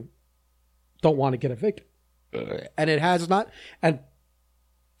because they don't want to get evicted. And it has not. And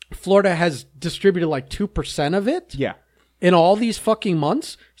Florida has distributed 2% of it. Yeah. In all these fucking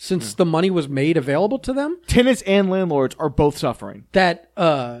months since the money was made available to them. Tenants and landlords are both suffering.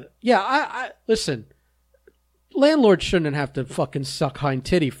 I listen, landlords shouldn't have to fucking suck hind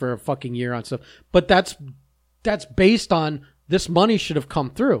titty for a fucking year on stuff. But that's based on this money should have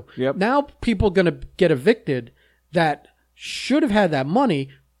come through. Yep. Now people going to get evicted that should have had that money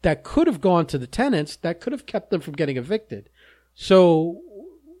that could have gone to the tenants that could have kept them from getting evicted. So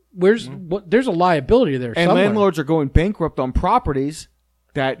there's a liability there and somewhere. Landlords are going bankrupt on properties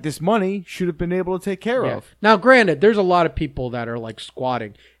that this money should have been able to take care Yeah. of. Now, granted, there's a lot of people that are like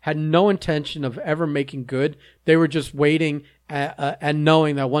squatting, had no intention of ever making good. They were just waiting and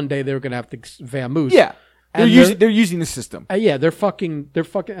knowing that one day they were going to have to vamoose. Yeah, And they're using the system. yeah, they're fucking,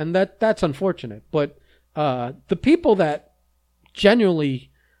 and that's unfortunate. But the people that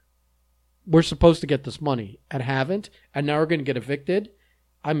genuinely were supposed to get this money and haven't, and now are going to get evicted.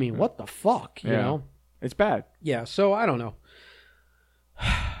 I mean, what the fuck, you know? It's bad. Yeah, so I don't know.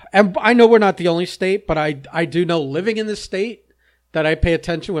 And I know we're not the only state, but I do know living in this state that I pay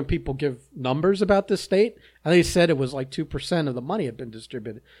attention when people give numbers about this state. And they said it was like 2% of the money had been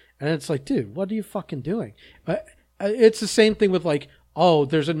distributed. And it's like, dude, what are you fucking doing? It's the same thing with like, oh,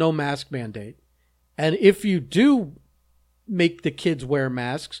 there's a no mask mandate. And if you do make the kids wear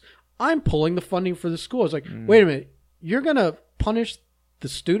masks, I'm pulling the funding for the school. It's like, wait a minute, you're going to punish the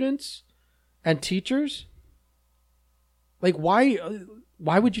students and teachers? Like, why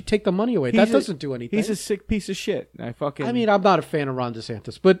would you take the money away? That doesn't do anything. He's a sick piece of shit. I mean, I'm not a fan of Ron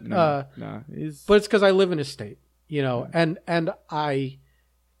DeSantis, but but it's because I live in a state, you know, and I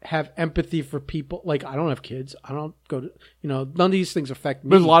have empathy for people. Like, I don't have kids. I don't go to, you know, none of these things affect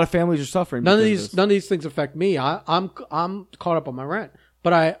me. But a lot of families are suffering. None of these things affect me. I'm caught up on my rent,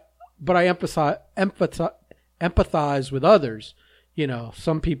 but I empathize with others. You know,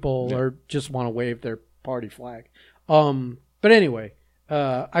 some people are just want to wave their party flag. But anyway,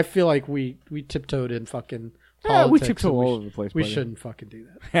 I feel like we tiptoed in fucking politics. We tiptoe all over the place. We shouldn't fucking do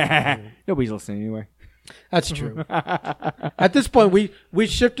that. Nobody's listening anyway. That's true. At this point, we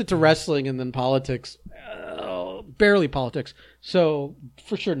shifted to wrestling and then politics, barely politics. So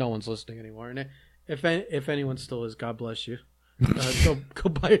for sure, no one's listening anymore. And if anyone still is, God bless you. Go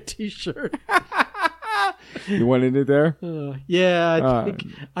buy a T-shirt. You wanted it there? Yeah,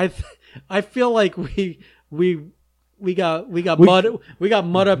 I feel like we got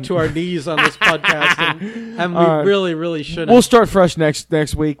mud up to our knees on this podcast, and we really shouldn't. We'll start fresh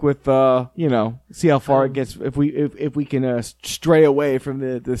next week with see how far it gets if we can stray away from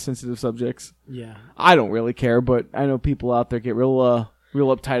the sensitive subjects. Yeah, I don't really care, but I know people out there get real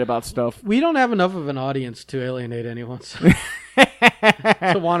uptight about stuff. We don't have enough of an audience to alienate anyone. So.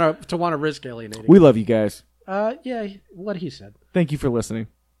 to want to risk alienating. We love you guys. Yeah, what he said. Thank you for listening.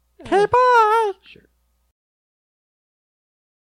 Okay, bye. Sure.